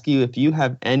 to ask you if you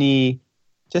have any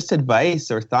just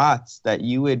advice or thoughts that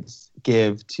you would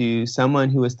give to someone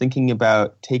who is thinking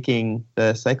about taking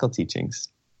the cycle teachings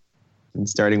and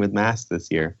starting with Mass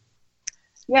this year.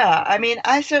 Yeah, I mean,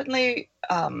 I certainly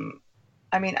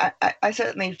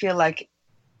feel like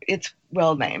it's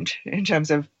well named in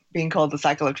terms of being called the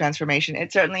cycle of transformation.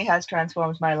 It certainly has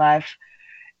transformed my life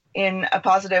in a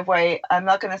positive way. I'm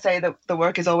not going to say that the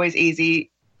work is always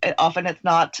easy. Often it's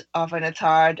not. Often it's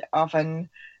hard. Often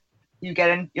you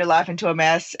get in your life into a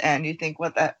mess and you think,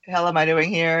 what the hell am I doing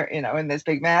here, in this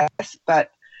big mess?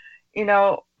 But,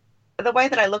 the way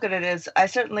that I look at it is I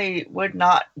certainly would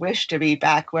not wish to be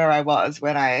back where I was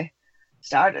when I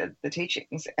started the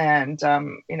teachings. And,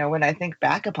 when I think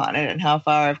back upon it and how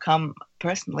far I've come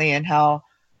personally and how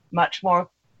much more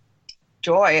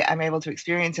joy I'm able to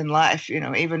experience in life,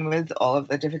 even with all of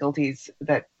the difficulties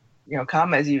that,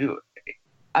 come as you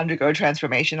undergo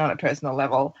transformation on a personal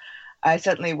level, I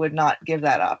certainly would not give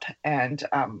that up. And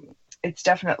it's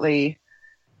definitely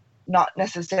not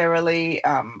necessarily,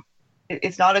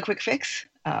 it's not a quick fix,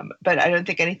 but I don't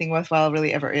think anything worthwhile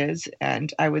really ever is.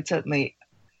 And I would certainly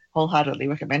wholeheartedly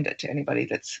recommend it to anybody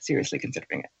that's seriously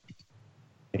considering it.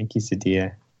 Thank you,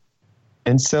 Sadiya.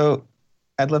 And so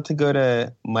I'd love to go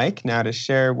to Mike now to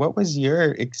share, what was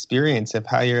your experience of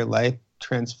how your life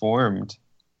transformed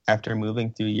after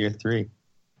moving through year 3?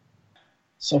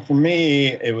 So for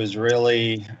me, it was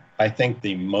really, I think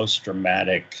the most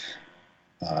dramatic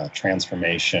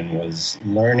transformation was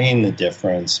learning the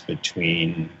difference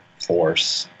between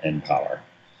force and power.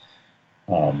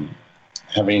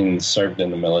 Having served in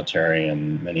the military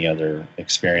and many other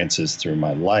experiences through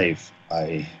my life,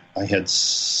 I had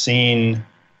seen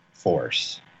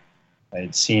force. I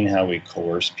had seen how we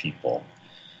coerce people.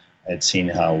 I had seen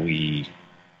how we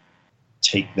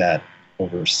take that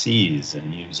overseas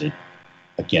and use it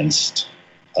against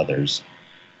others.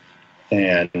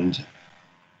 And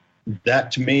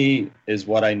that to me is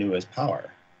what I knew as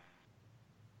power.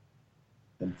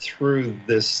 And through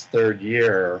this 3rd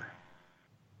year,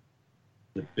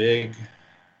 the big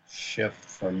shift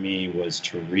for me was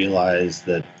to realize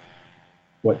that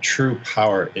what true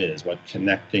power is, what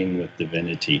connecting with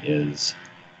divinity is,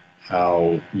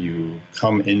 how you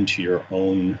come into your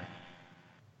own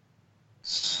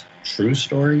true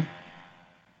story.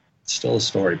 Still a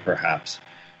story perhaps,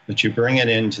 but you bring it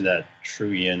into that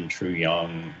true yin, true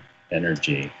yang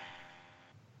energy,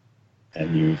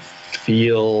 and you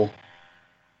feel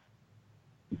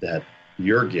that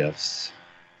your gifts,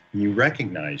 you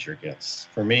recognize your gifts.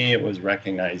 For me, it was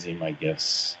recognizing my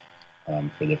gifts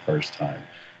for the first time.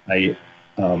 I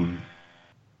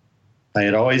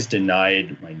had always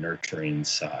denied my nurturing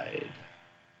side,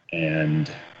 and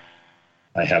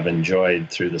I have enjoyed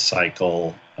through the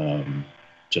cycle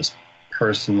just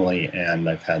personally, and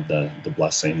I've had the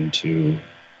blessing to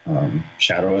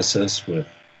shadow assist for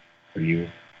you,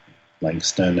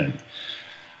 Langston, and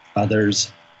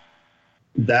others.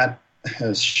 That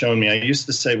has shown me, I used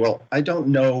to say, well, I don't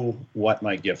know what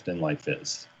my gift in life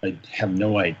is. I have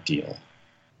no idea.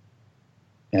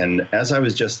 And as I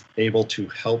was just able to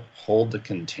help hold the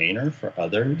container for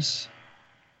others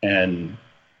and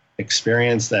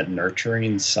experience that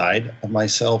nurturing side of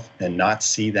myself and not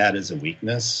see that as a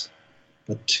weakness,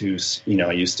 but to,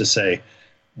 I used to say,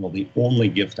 well, the only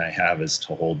gift I have is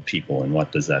to hold people, and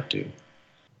what does that do?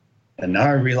 And now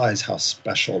I realize how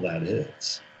special that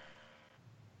is.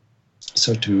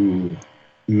 So to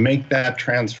make that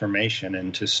transformation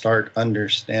and to start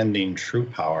understanding true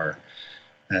power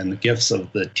and the gifts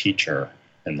of the teacher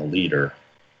and the leader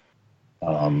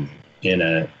in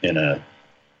a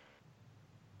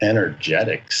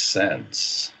energetic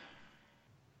sense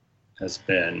has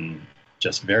been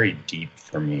just very deep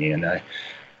for me. And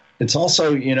it's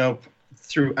also,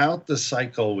 throughout the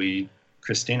cycle,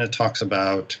 Christina talks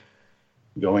about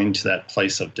going to that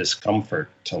place of discomfort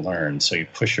to learn. So you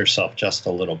push yourself just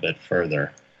a little bit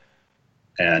further.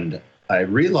 And I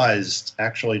realized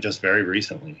actually just very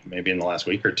recently, maybe in the last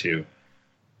week or two,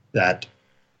 that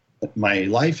my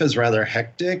life is rather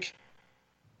hectic.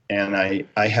 And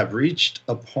I have reached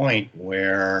a point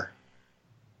where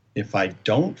if I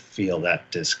don't feel that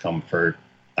discomfort,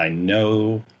 I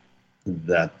know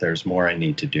that there's more I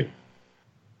need to do.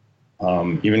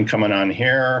 Even coming on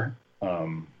here,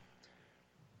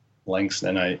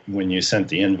 Langston, when you sent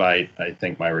the invite, I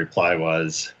think my reply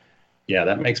was, yeah,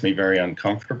 that makes me very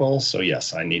uncomfortable. So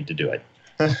yes, I need to do it.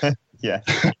 Yeah.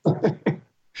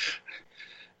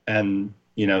 And,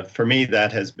 for me,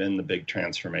 that has been the big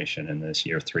transformation in this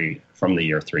year 3, from the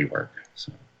year 3 work.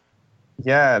 So.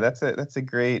 Yeah, that's a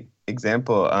great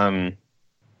example. And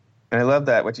I love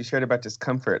that, what you shared about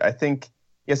discomfort. I think,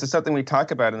 yes, it's something we talk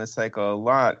about in the cycle a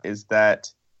lot, is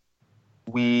that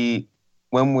where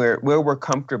we're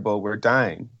comfortable, we're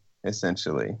dying,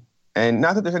 essentially. And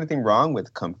not that there's anything wrong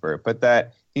with comfort, but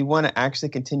that we want to actually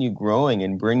continue growing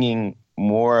and bringing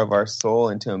more of our soul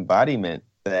into embodiment,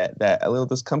 that a little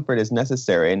discomfort is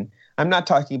necessary. And I'm not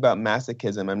talking about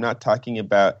masochism. I'm not talking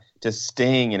about just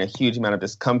staying in a huge amount of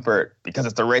discomfort because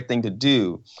it's the right thing to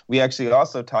do. We actually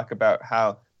also talk about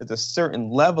how there's a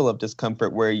certain level of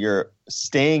discomfort where you're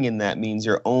staying in that means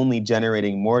you're only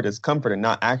generating more discomfort and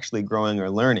not actually growing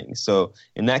or learning. So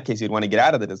in that case, you'd want to get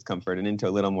out of the discomfort and into a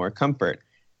little more comfort.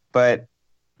 But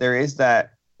there is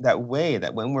that way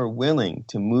that when we're willing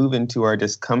to move into our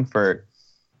discomfort,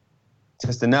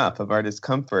 just enough of our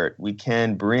discomfort, we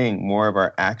can bring more of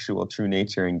our actual true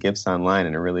nature and gifts online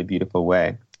in a really beautiful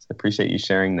way. So I appreciate you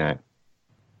sharing that.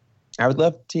 I would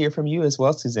love to hear from you as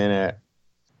well, Susanna.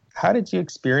 How did you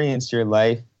experience your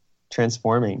life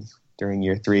transforming during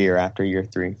year 3 or after year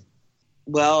 3?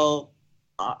 Well,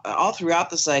 all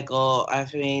throughout the cycle,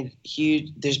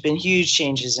 there's been huge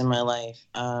changes in my life.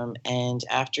 And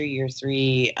after year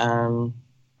 3, I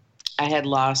had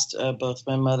lost both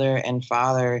my mother and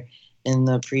father in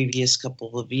the previous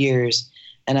couple of years.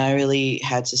 And I really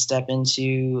had to step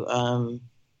into,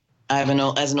 as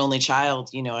an only child,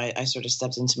 I sort of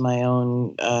stepped into my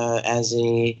own as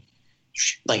a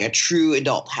true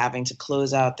adult, having to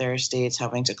close out their estates,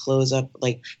 having to close up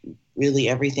really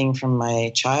everything from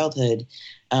my childhood,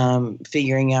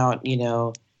 figuring out,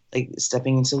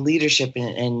 stepping into leadership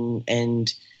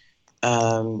and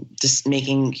just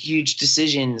making huge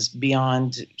decisions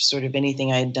beyond sort of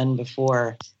anything I had done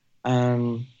before.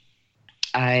 I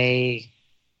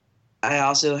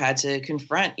also had to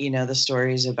confront, the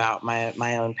stories about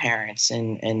my own parents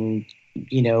and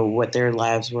what their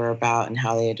lives were about and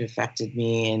how they had affected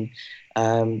me,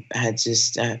 and had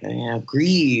just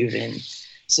grieve. And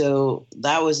so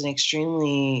that was an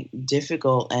extremely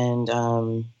difficult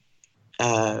and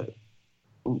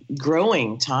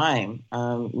growing time.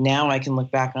 Now I can look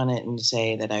back on it and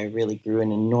say that I really grew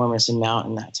an enormous amount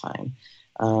in that time.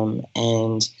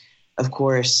 And of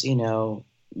course,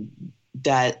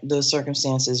 that those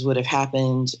circumstances would have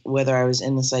happened whether I was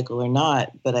in the cycle or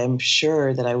not, but I'm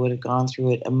sure that I would have gone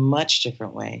through it a much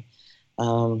different way.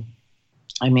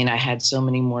 I had so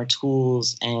many more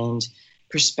tools and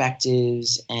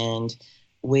perspectives and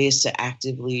ways to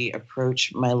actively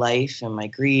approach my life and my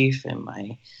grief and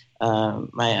my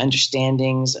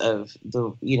understandings of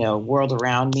the, world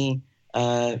around me,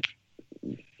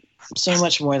 so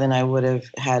much more than I would have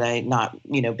had I not,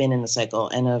 been in the cycle.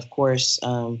 And of course,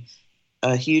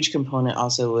 a huge component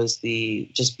also was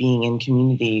just being in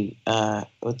community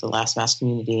with the Last Mask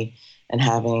community and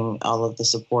having all of the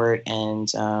support and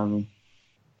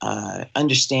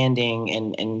understanding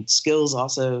and skills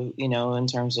also, in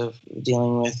terms of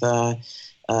dealing with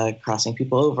crossing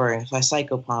people over and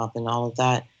psychopomp and all of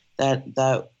that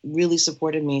really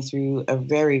supported me through a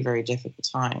very, very difficult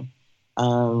time.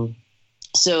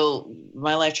 So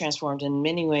my life transformed in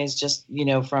many ways, just,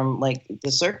 from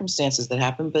the circumstances that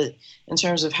happened, but in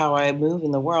terms of how I move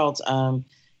in the world, I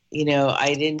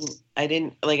didn't,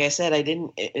 like I said, I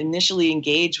didn't initially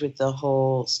engage with the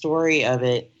whole story of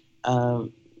it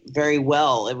very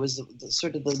well. It was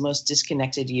sort of the most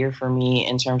disconnected year for me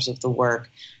in terms of the work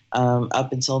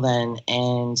up until then.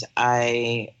 And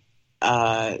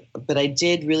but I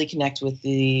did really connect with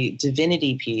the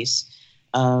divinity piece.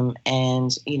 And,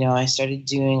 I started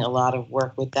doing a lot of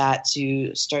work with that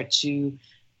to start to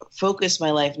focus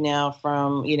my life now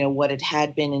from, what it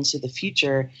had been into the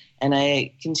future. And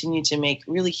I continue to make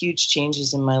really huge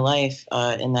changes in my life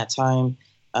in that time.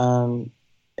 And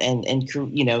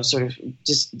sort of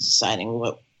just deciding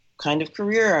what kind of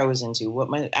career I was into, what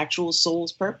my actual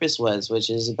soul's purpose was, which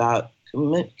is about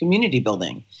community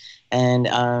building. And,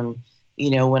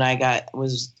 when I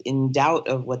was in doubt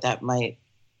of what that might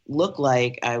look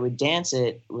like, I would dance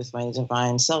it with my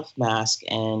divine self mask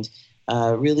and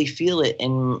really feel it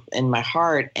in my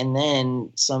heart. And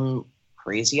then some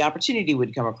crazy opportunity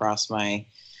would come across my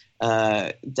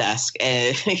desk,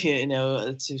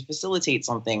 to facilitate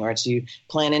something or to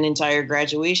plan an entire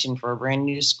graduation for a brand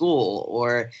new school,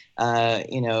 or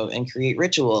and create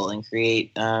ritual and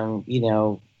create a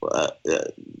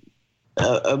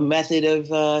method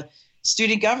of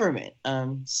student government.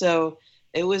 So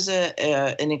it was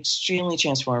an extremely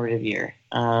transformative year,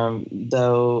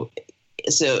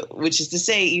 So, which is to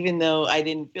say, even though I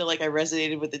didn't feel like I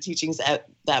resonated with the teachings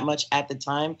that much at the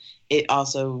time, it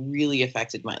also really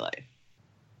affected my life.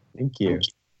 Thank you.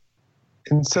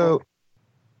 And so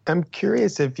I'm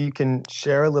curious if you can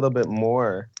share a little bit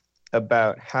more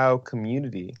about how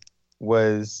community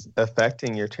was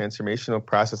affecting your transformational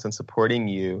process and supporting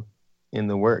you in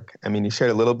the work. I mean, you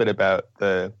shared a little bit about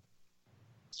the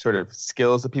sort of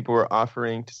skills that people were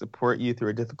offering to support you through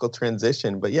a difficult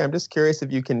transition. But yeah, I'm just curious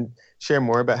if you can share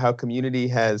more about how community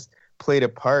has played a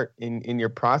part in your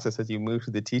process as you move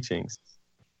through the teachings.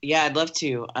 Yeah, I'd love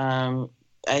to.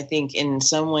 I think in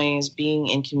some ways being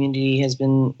in community has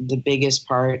been the biggest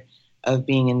part of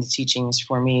being in the teachings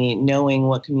for me, knowing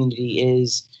what community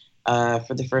is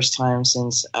for the first time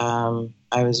since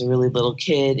I was a really little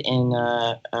kid in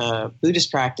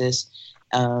Buddhist practice.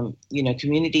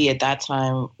 Community at that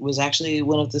time was actually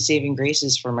one of the saving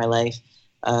graces for my life,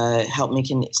 helped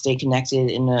me stay connected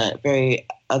in a very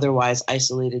otherwise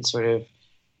isolated sort of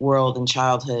world in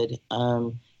childhood.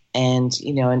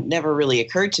 It never really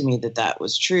occurred to me that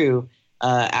was true.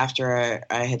 After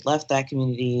I had left that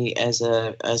community as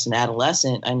an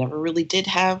adolescent, I never really did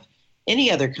have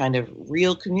any other kind of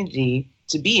real community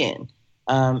to be in.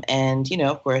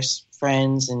 Of course,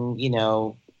 friends and,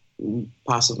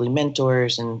 possibly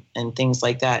mentors and things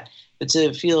like that, but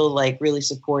to feel like really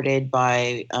supported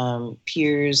by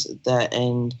peers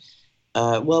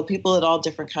people at all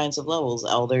different kinds of levels,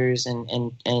 elders and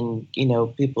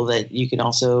people that you can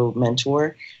also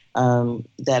mentor,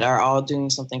 that are all doing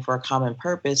something for a common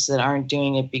purpose, that aren't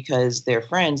doing it because they're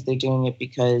friends, they're doing it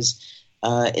because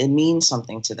it means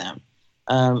something to them.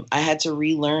 I had to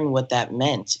relearn what that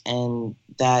meant, and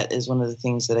that is one of the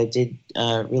things that I did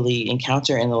really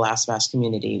encounter in the Last Mass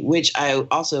community, which I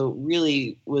also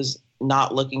really was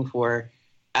not looking for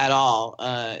at all,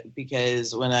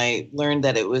 because when I learned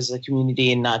that it was a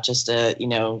community and not just a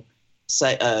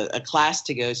class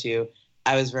to go to,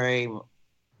 I was very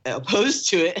opposed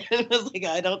to it. I was like,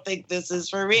 I don't think this is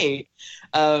for me.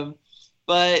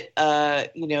 But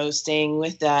staying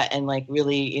with that and like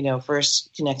really, first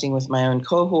connecting with my own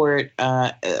cohort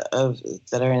that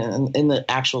are in the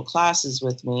actual classes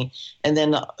with me, and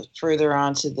then further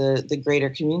on to the greater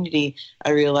community,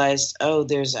 I realized,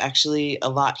 there's actually a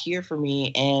lot here for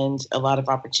me and a lot of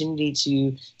opportunity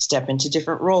to step into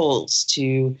different roles,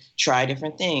 to try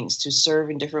different things, to serve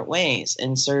in different ways.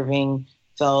 And serving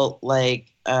felt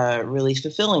like really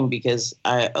fulfilling because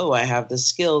I have this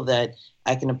skill that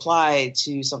I can apply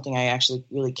to something I actually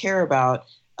really care about,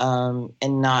 and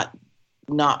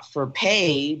not for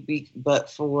pay, but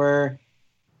for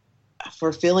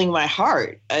filling my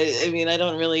heart. I mean, I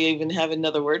don't really even have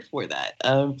another word for that.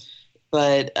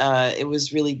 But it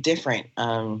was really different.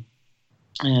 And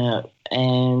the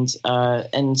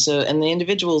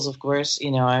individuals, of course,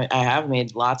 I have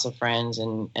made lots of friends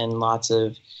and lots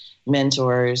of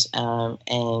mentors,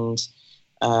 and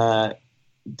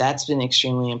that's been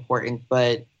extremely important,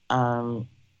 but not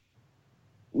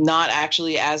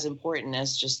actually as important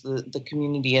as just the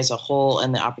community as a whole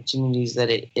and the opportunities that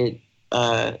it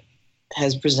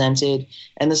has presented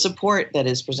and the support that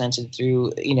is presented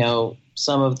through,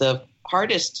 some of the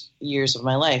hardest years of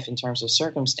my life in terms of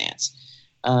circumstance.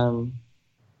 And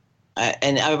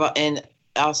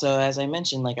also, as I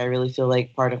mentioned, like, I really feel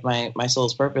like part of my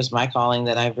soul's purpose, my calling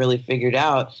that I've really figured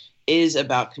out is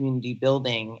about community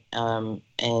building, and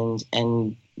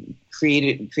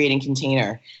creating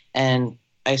container. And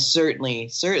I certainly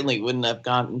wouldn't have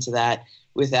gotten into that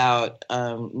without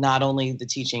not only the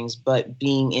teachings, but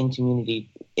being in community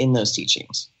in those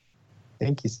teachings.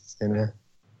 Thank you, Susanna.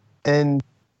 And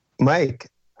Mike,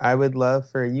 I would love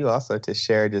for you also to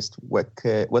share just what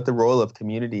the role of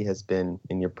community has been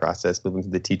in your process moving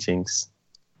through the teachings.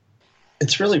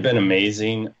 It's really been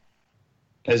amazing.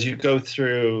 As you go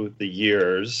through the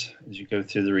years, as you go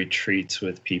through the retreats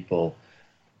with people,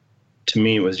 to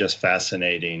me, it was just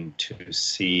fascinating to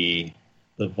see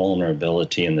the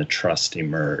vulnerability and the trust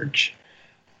emerge.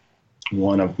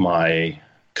 One of my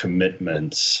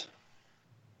commitments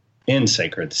in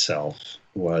Sacred Self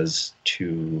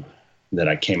that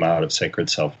I came out of Sacred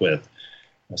Self with,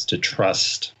 was to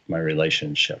trust my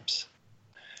relationships.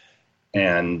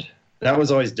 And that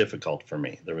was always difficult for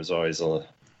me. There was always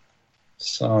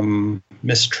some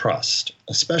mistrust,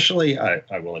 especially, I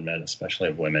will admit, especially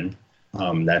of women.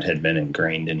 That had been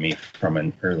ingrained in me from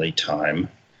an early time.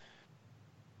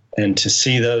 And to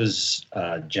see those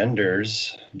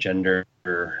gender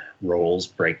roles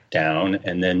break down,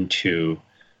 and then to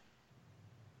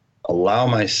allow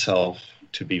myself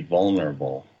to be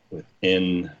vulnerable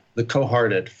within the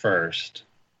cohort at first,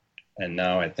 and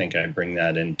now I think I bring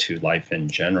that into life in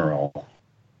general.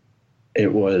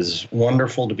 It was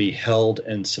wonderful to be held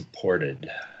and supported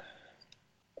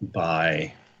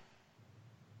by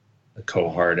the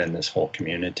cohort and this whole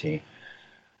community.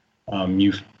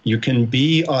 You can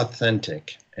be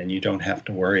authentic, and you don't have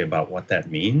to worry about what that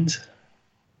means.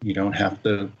 You don't have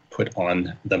to put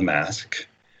on the mask,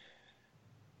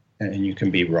 and you can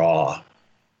be raw.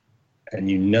 And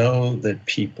you know that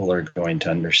people are going to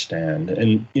understand.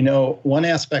 And, one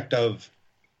aspect of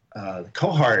the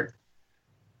cohort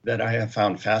that I have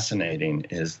found fascinating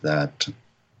is that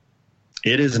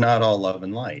it is not all love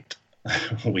and light.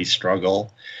 We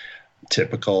struggle.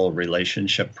 Typical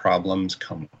relationship problems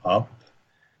come up.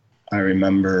 I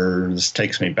remember, this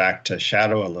takes me back to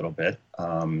Shadow a little bit.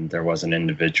 There was an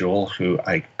individual who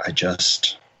I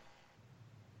just,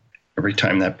 every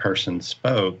time that person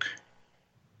spoke,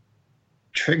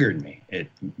 triggered me. It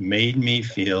made me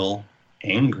feel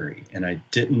angry, and I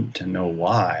didn't know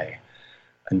why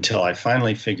until I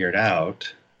finally figured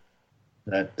out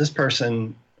that this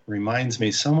person reminds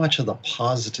me so much of the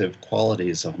positive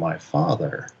qualities of my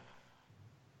father.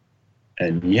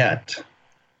 And yet,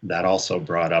 that also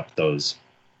brought up those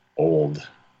old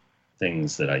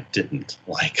things that I didn't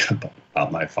like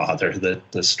about my father,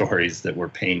 the stories that were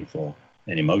painful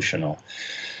and emotional.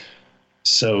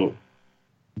 So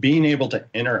being able to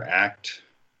interact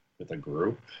with a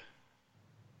group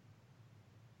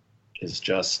is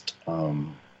just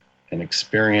an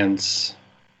experience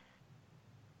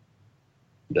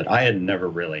that I had never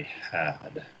really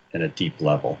had at a deep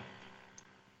level.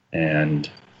 And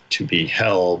to be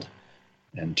held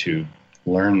and to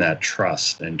learn that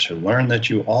trust and to learn that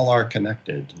you all are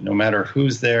connected, no matter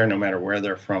who's there, no matter where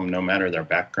they're from, no matter their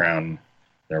background,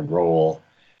 their role,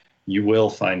 you will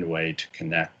find a way to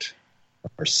connect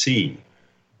or see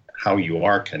how you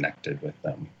are connected with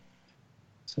them.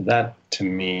 So that, to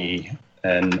me,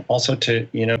 and also to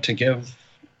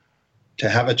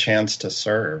have a chance to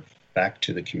serve back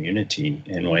to the community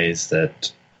in ways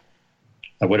that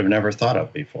I would have never thought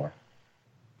of before.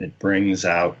 It brings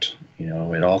out,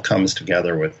 it all comes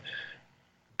together with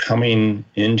coming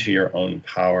into your own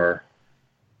power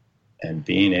and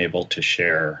being able to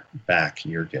share back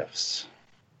your gifts.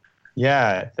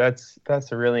 Yeah, that's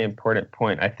a really important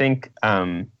point. I think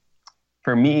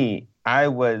for me, I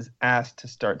was asked to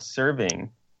start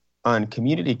serving on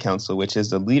Community Council, which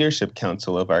is the leadership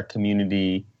council of our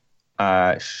community,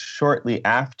 shortly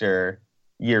after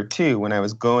year 2, when I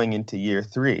was going into year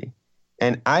 3.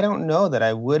 And I don't know that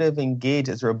I would have engaged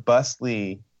as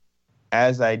robustly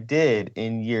as I did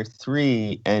in year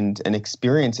 3 and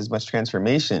experienced as much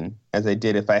transformation as I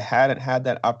did if I hadn't had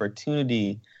that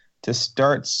opportunity to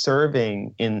start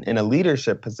serving in a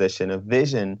leadership position, a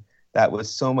vision that was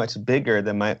so much bigger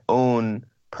than my own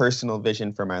personal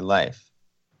vision for my life.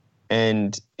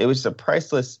 And it was a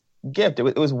priceless gift.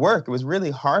 It was work. It was really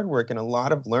hard work and a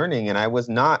lot of learning. And I was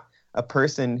not a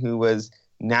person who was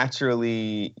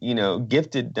naturally,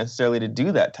 gifted necessarily to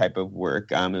do that type of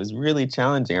work. It was really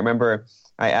challenging. I remember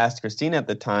I asked Christina at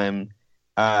the time,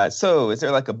 so is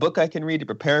there like a book I can read to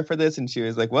prepare for this? And she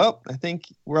was like, well, I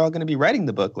think we're all going to be writing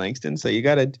the book, Langston. So you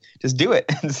got to just do it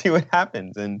and see what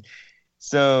happens. And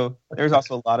so there's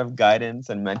also a lot of guidance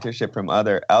and mentorship from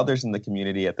other elders in the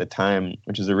community at the time,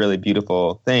 which is a really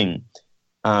beautiful thing.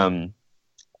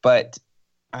 But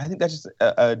I think that's just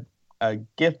a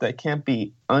gift that can't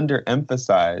be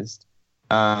underemphasized,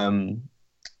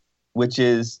 which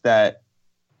is that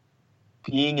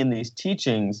being in these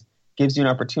teachings gives you an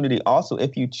opportunity also,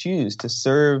 if you choose, to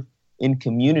serve in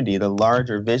community, the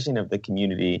larger vision of the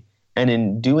community, and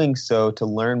in doing so to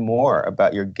learn more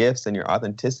about your gifts and your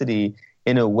authenticity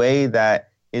in a way that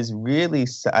is really,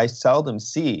 I seldom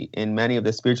see in many of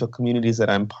the spiritual communities that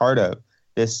I'm part of,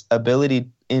 this ability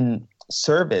in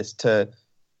service to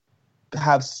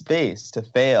have space to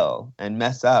fail and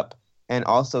mess up, and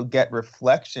also get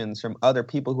reflections from other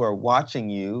people who are watching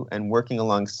you and working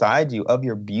alongside you of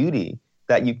your beauty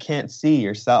that you can't see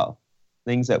yourself.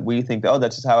 Things that we think, oh,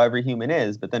 that's just how every human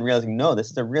is, but then realizing, no,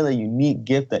 this is a really unique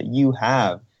gift that you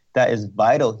have that is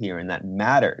vital here and that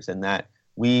matters, and that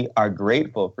we are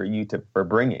grateful for you for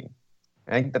bringing.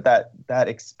 And I think that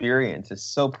experience is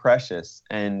so precious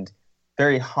and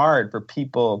very hard for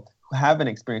people who haven't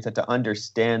experienced it to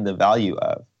understand the value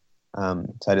of.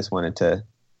 So I just wanted to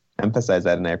emphasize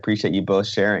that, and I appreciate you both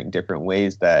sharing different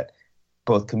ways that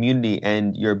both community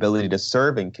and your ability to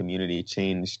serve in community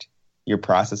changed your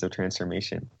process of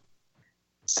transformation.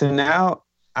 So now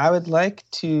I would like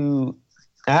to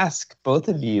ask both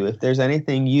of you if there's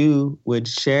anything you would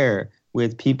share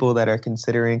with people that are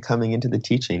considering coming into the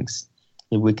teachings.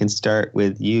 If we can start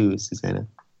with you, Susanna.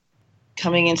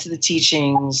 Coming into the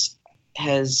teachings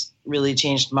has really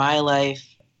changed my life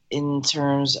in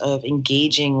terms of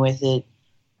engaging with it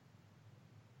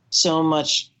so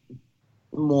much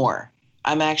more.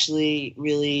 I'm actually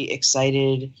really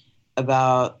excited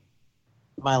about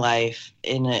my life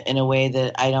in a way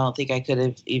that I don't think I could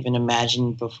have even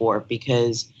imagined before,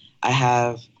 because I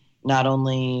have not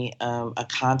only a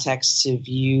context to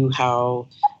view how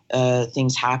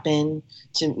things happen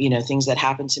to, things that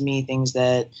happen to me, things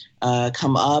that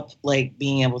come up, like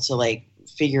being able to like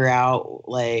figure out,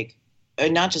 like,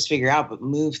 not just figure out, but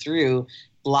move through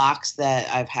blocks that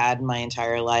I've had my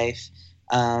entire life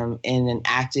in an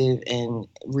active and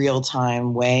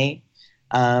real-time way.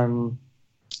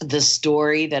 The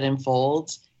story that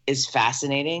unfolds is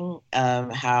fascinating.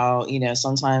 How,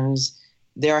 sometimes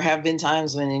there have been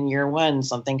times when in year one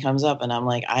something comes up and I'm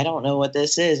like, I don't know what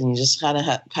this is. And you just kind of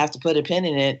have to put a pin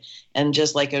in it. And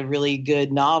just like a really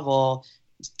good novel,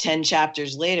 10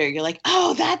 chapters later, you're like,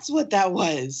 oh, that's what that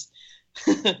was.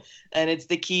 And it's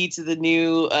the key to the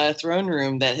new throne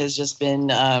room that has just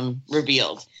been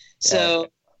revealed. So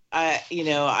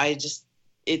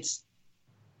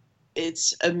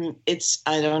it's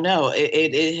I don't know.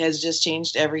 It has just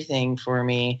changed everything for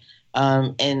me.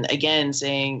 And again,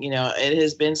 saying, it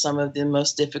has been some of the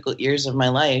most difficult years of my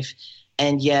life.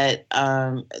 And yet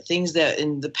things that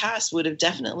in the past would have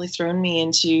definitely thrown me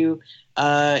into,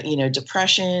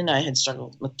 depression. I had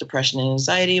struggled with depression and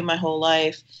anxiety my whole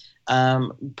life.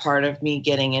 Part of me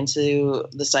getting into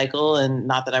the cycle, and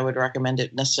not that I would recommend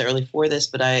it necessarily for this,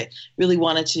 but I really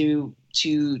wanted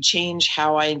to change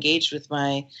how I engaged with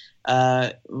my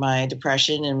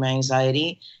depression and my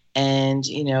anxiety. And,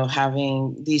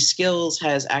 having these skills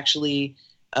has actually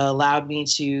allowed me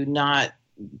to not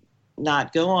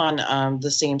go on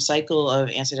the same cycle of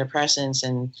antidepressants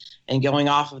and going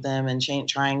off of them and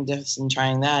trying this and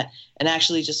trying that, and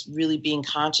actually just really being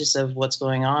conscious of what's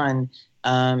going on,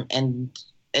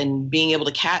 and being able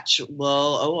to catch,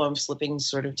 I'm slipping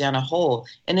sort of down a hole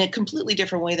in a completely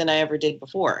different way than I ever did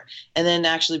before. And then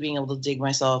actually being able to dig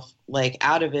myself like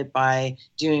out of it by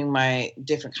doing my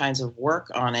different kinds of work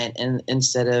on it, and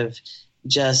instead of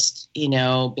just,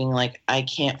 being like, I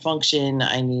can't function,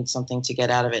 I need something to get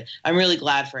out of it. I'm really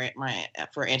glad for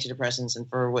antidepressants and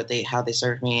for how they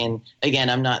serve me. And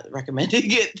again, I'm not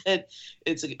recommending it that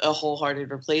it's a wholehearted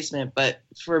replacement, but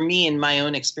for me, in my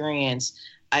own experience,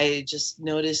 I just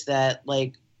noticed that,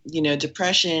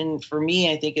 depression for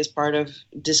me, I think, is part of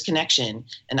disconnection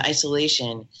and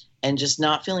isolation, and just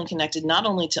not feeling connected, not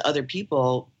only to other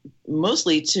people,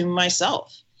 mostly to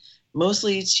myself,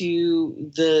 mostly to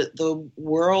the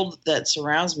world that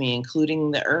surrounds me,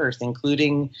 including the earth,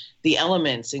 including the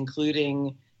elements,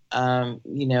 including,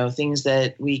 things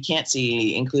that we can't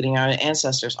see, including our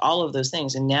ancestors, all of those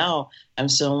things. And now I'm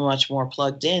so much more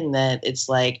plugged in that it's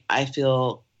like I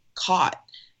feel caught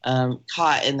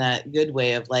in that good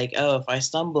way of like, oh, if I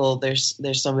stumble, there's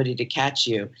somebody to catch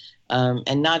you.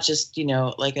 And not just,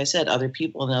 like I said, other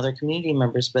people and other community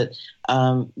members, but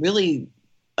really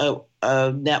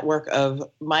a network of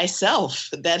myself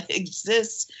that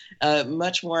exists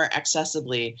much more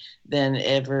accessibly than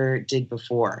ever did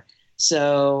before.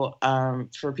 So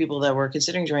for people that were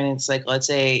considering joining the cycle, I'd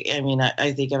say,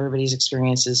 I think everybody's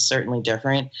experience is certainly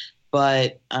different,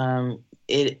 but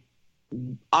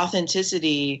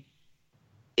authenticity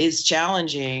is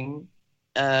challenging.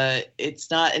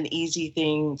 It's not an easy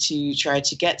thing to try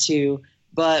to get to,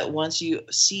 but once you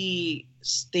see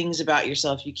things about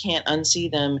yourself, you can't unsee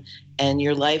them, and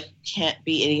your life can't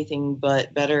be anything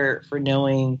but better for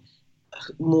knowing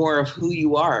more of who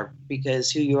you are,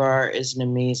 because who you are is an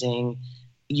amazing,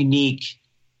 unique,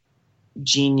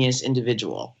 genius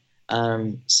individual.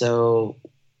 So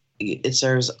it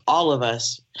serves all of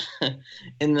us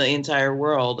in the entire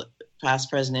world, past,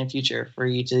 present, and future, for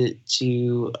you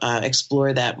to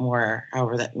explore that more,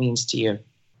 however that means to you.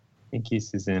 Thank you,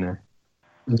 Susanna.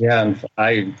 Yeah,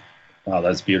 wow,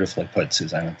 that's beautifully put,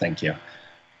 Susanna. Thank you.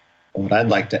 What I'd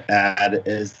like to add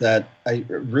is that I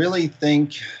really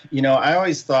think, I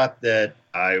always thought that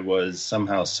I was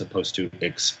somehow supposed to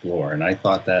explore, and I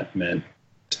thought that meant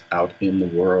out in the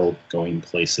world, going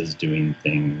places, doing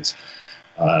things,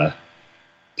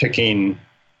 picking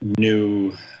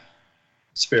new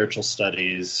spiritual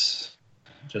studies,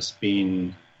 just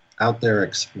being out there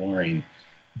exploring.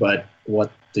 But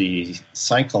what the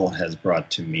cycle has brought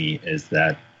to me is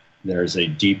that there's a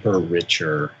deeper,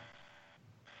 richer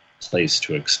place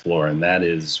to explore, and that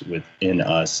is within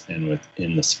us and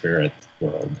within the spirit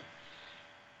world.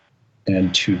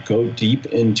 And to go deep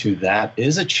into that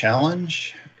is a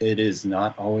challenge. It is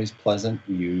not always pleasant.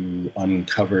 You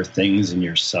uncover things in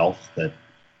yourself that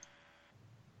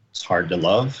it's hard to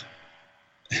love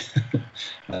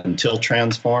until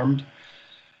transformed.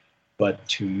 But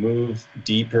to move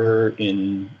deeper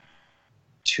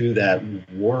into that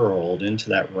world, into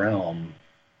that realm,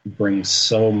 brings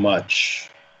so much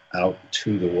out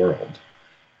to the world.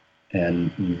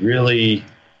 And really,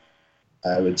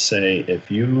 I would say,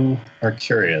 if you are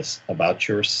curious about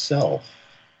yourself,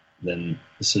 then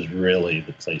this is really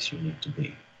the place you need to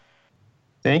be.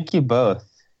 Thank you both.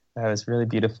 That was really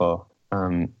beautiful.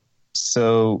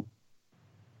 So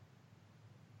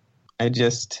I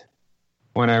just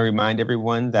want to remind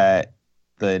everyone that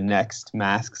the next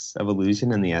Masks of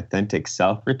Illusion and the Authentic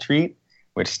Self Retreat,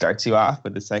 which starts you off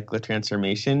with the Cycle of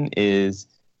Transformation, is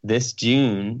this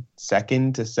June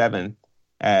 2nd to 7th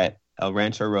at El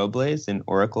Rancho Robles in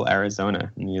Oracle,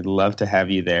 Arizona. And we'd love to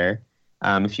have you there.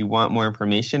 If you want more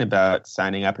information about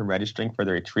signing up and registering for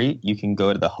the retreat, you can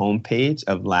go to the homepage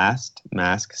of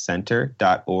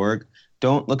lastmaskcenter.org.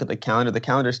 Don't look at the calendar. The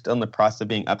calendar is still in the process of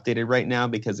being updated right now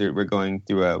because we're going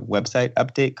through a website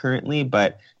update currently.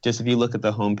 But just if you look at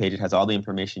the homepage, it has all the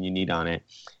information you need on it.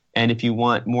 And if you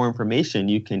want more information,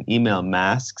 you can email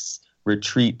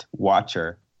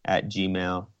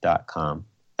masksretreatwatcher@gmail.com.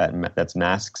 That's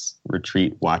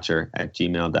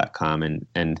masksretreatwatcher@gmail.com.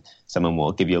 And someone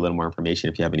will give you a little more information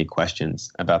if you have any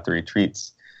questions about the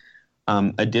retreats.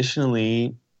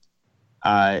 Additionally,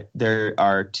 there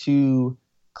are 2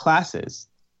 classes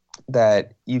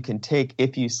that you can take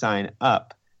if you sign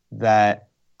up that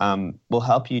will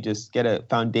help you just get a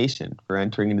foundation for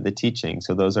entering into the teaching.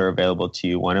 So those are available to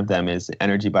you. One of them is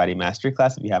Energy Body Mastery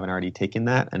class, if you haven't already taken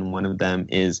that. And one of them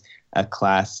is a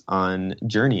class on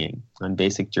journeying, on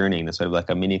basic journeying. That's sort of like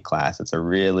a mini class. It's a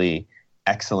really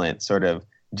excellent sort of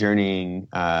journeying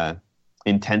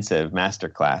intensive master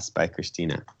class by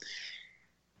Christina.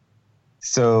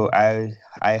 So I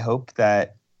hope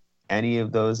that any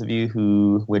of those of you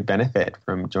who would benefit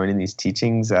from joining these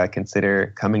teachings,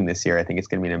 consider coming this year. I think it's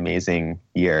going to be an amazing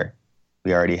year.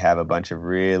 We already have a bunch of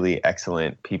really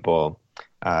excellent people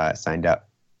signed up.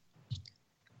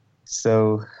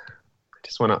 So I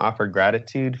just want to offer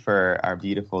gratitude for our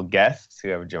beautiful guests who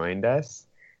have joined us,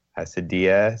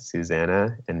 Sadia,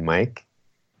 Susanna, and Mike.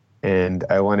 And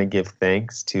I want to give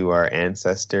thanks to our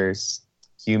ancestors,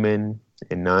 human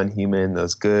and non-human,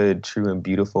 those good, true, and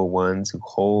beautiful ones who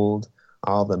hold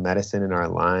all the medicine in our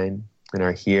line and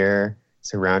are here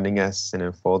surrounding us and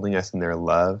enfolding us in their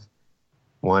love,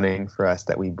 wanting for us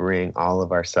that we bring all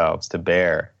of ourselves to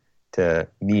bear to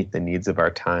meet the needs of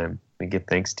our time. We give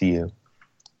thanks to you.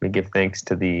 We give thanks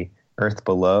to the earth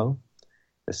below,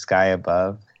 the sky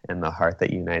above, and the heart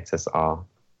that unites us all.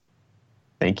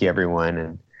 Thank you, everyone.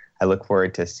 And I look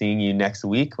forward to seeing you next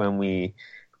week when we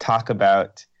talk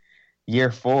about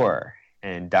Year 4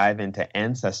 and dive into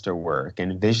ancestor work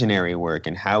and visionary work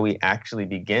and how we actually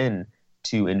begin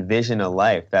to envision a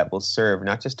life that will serve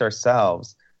not just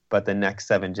ourselves, but the next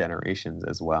 7 generations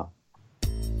as well.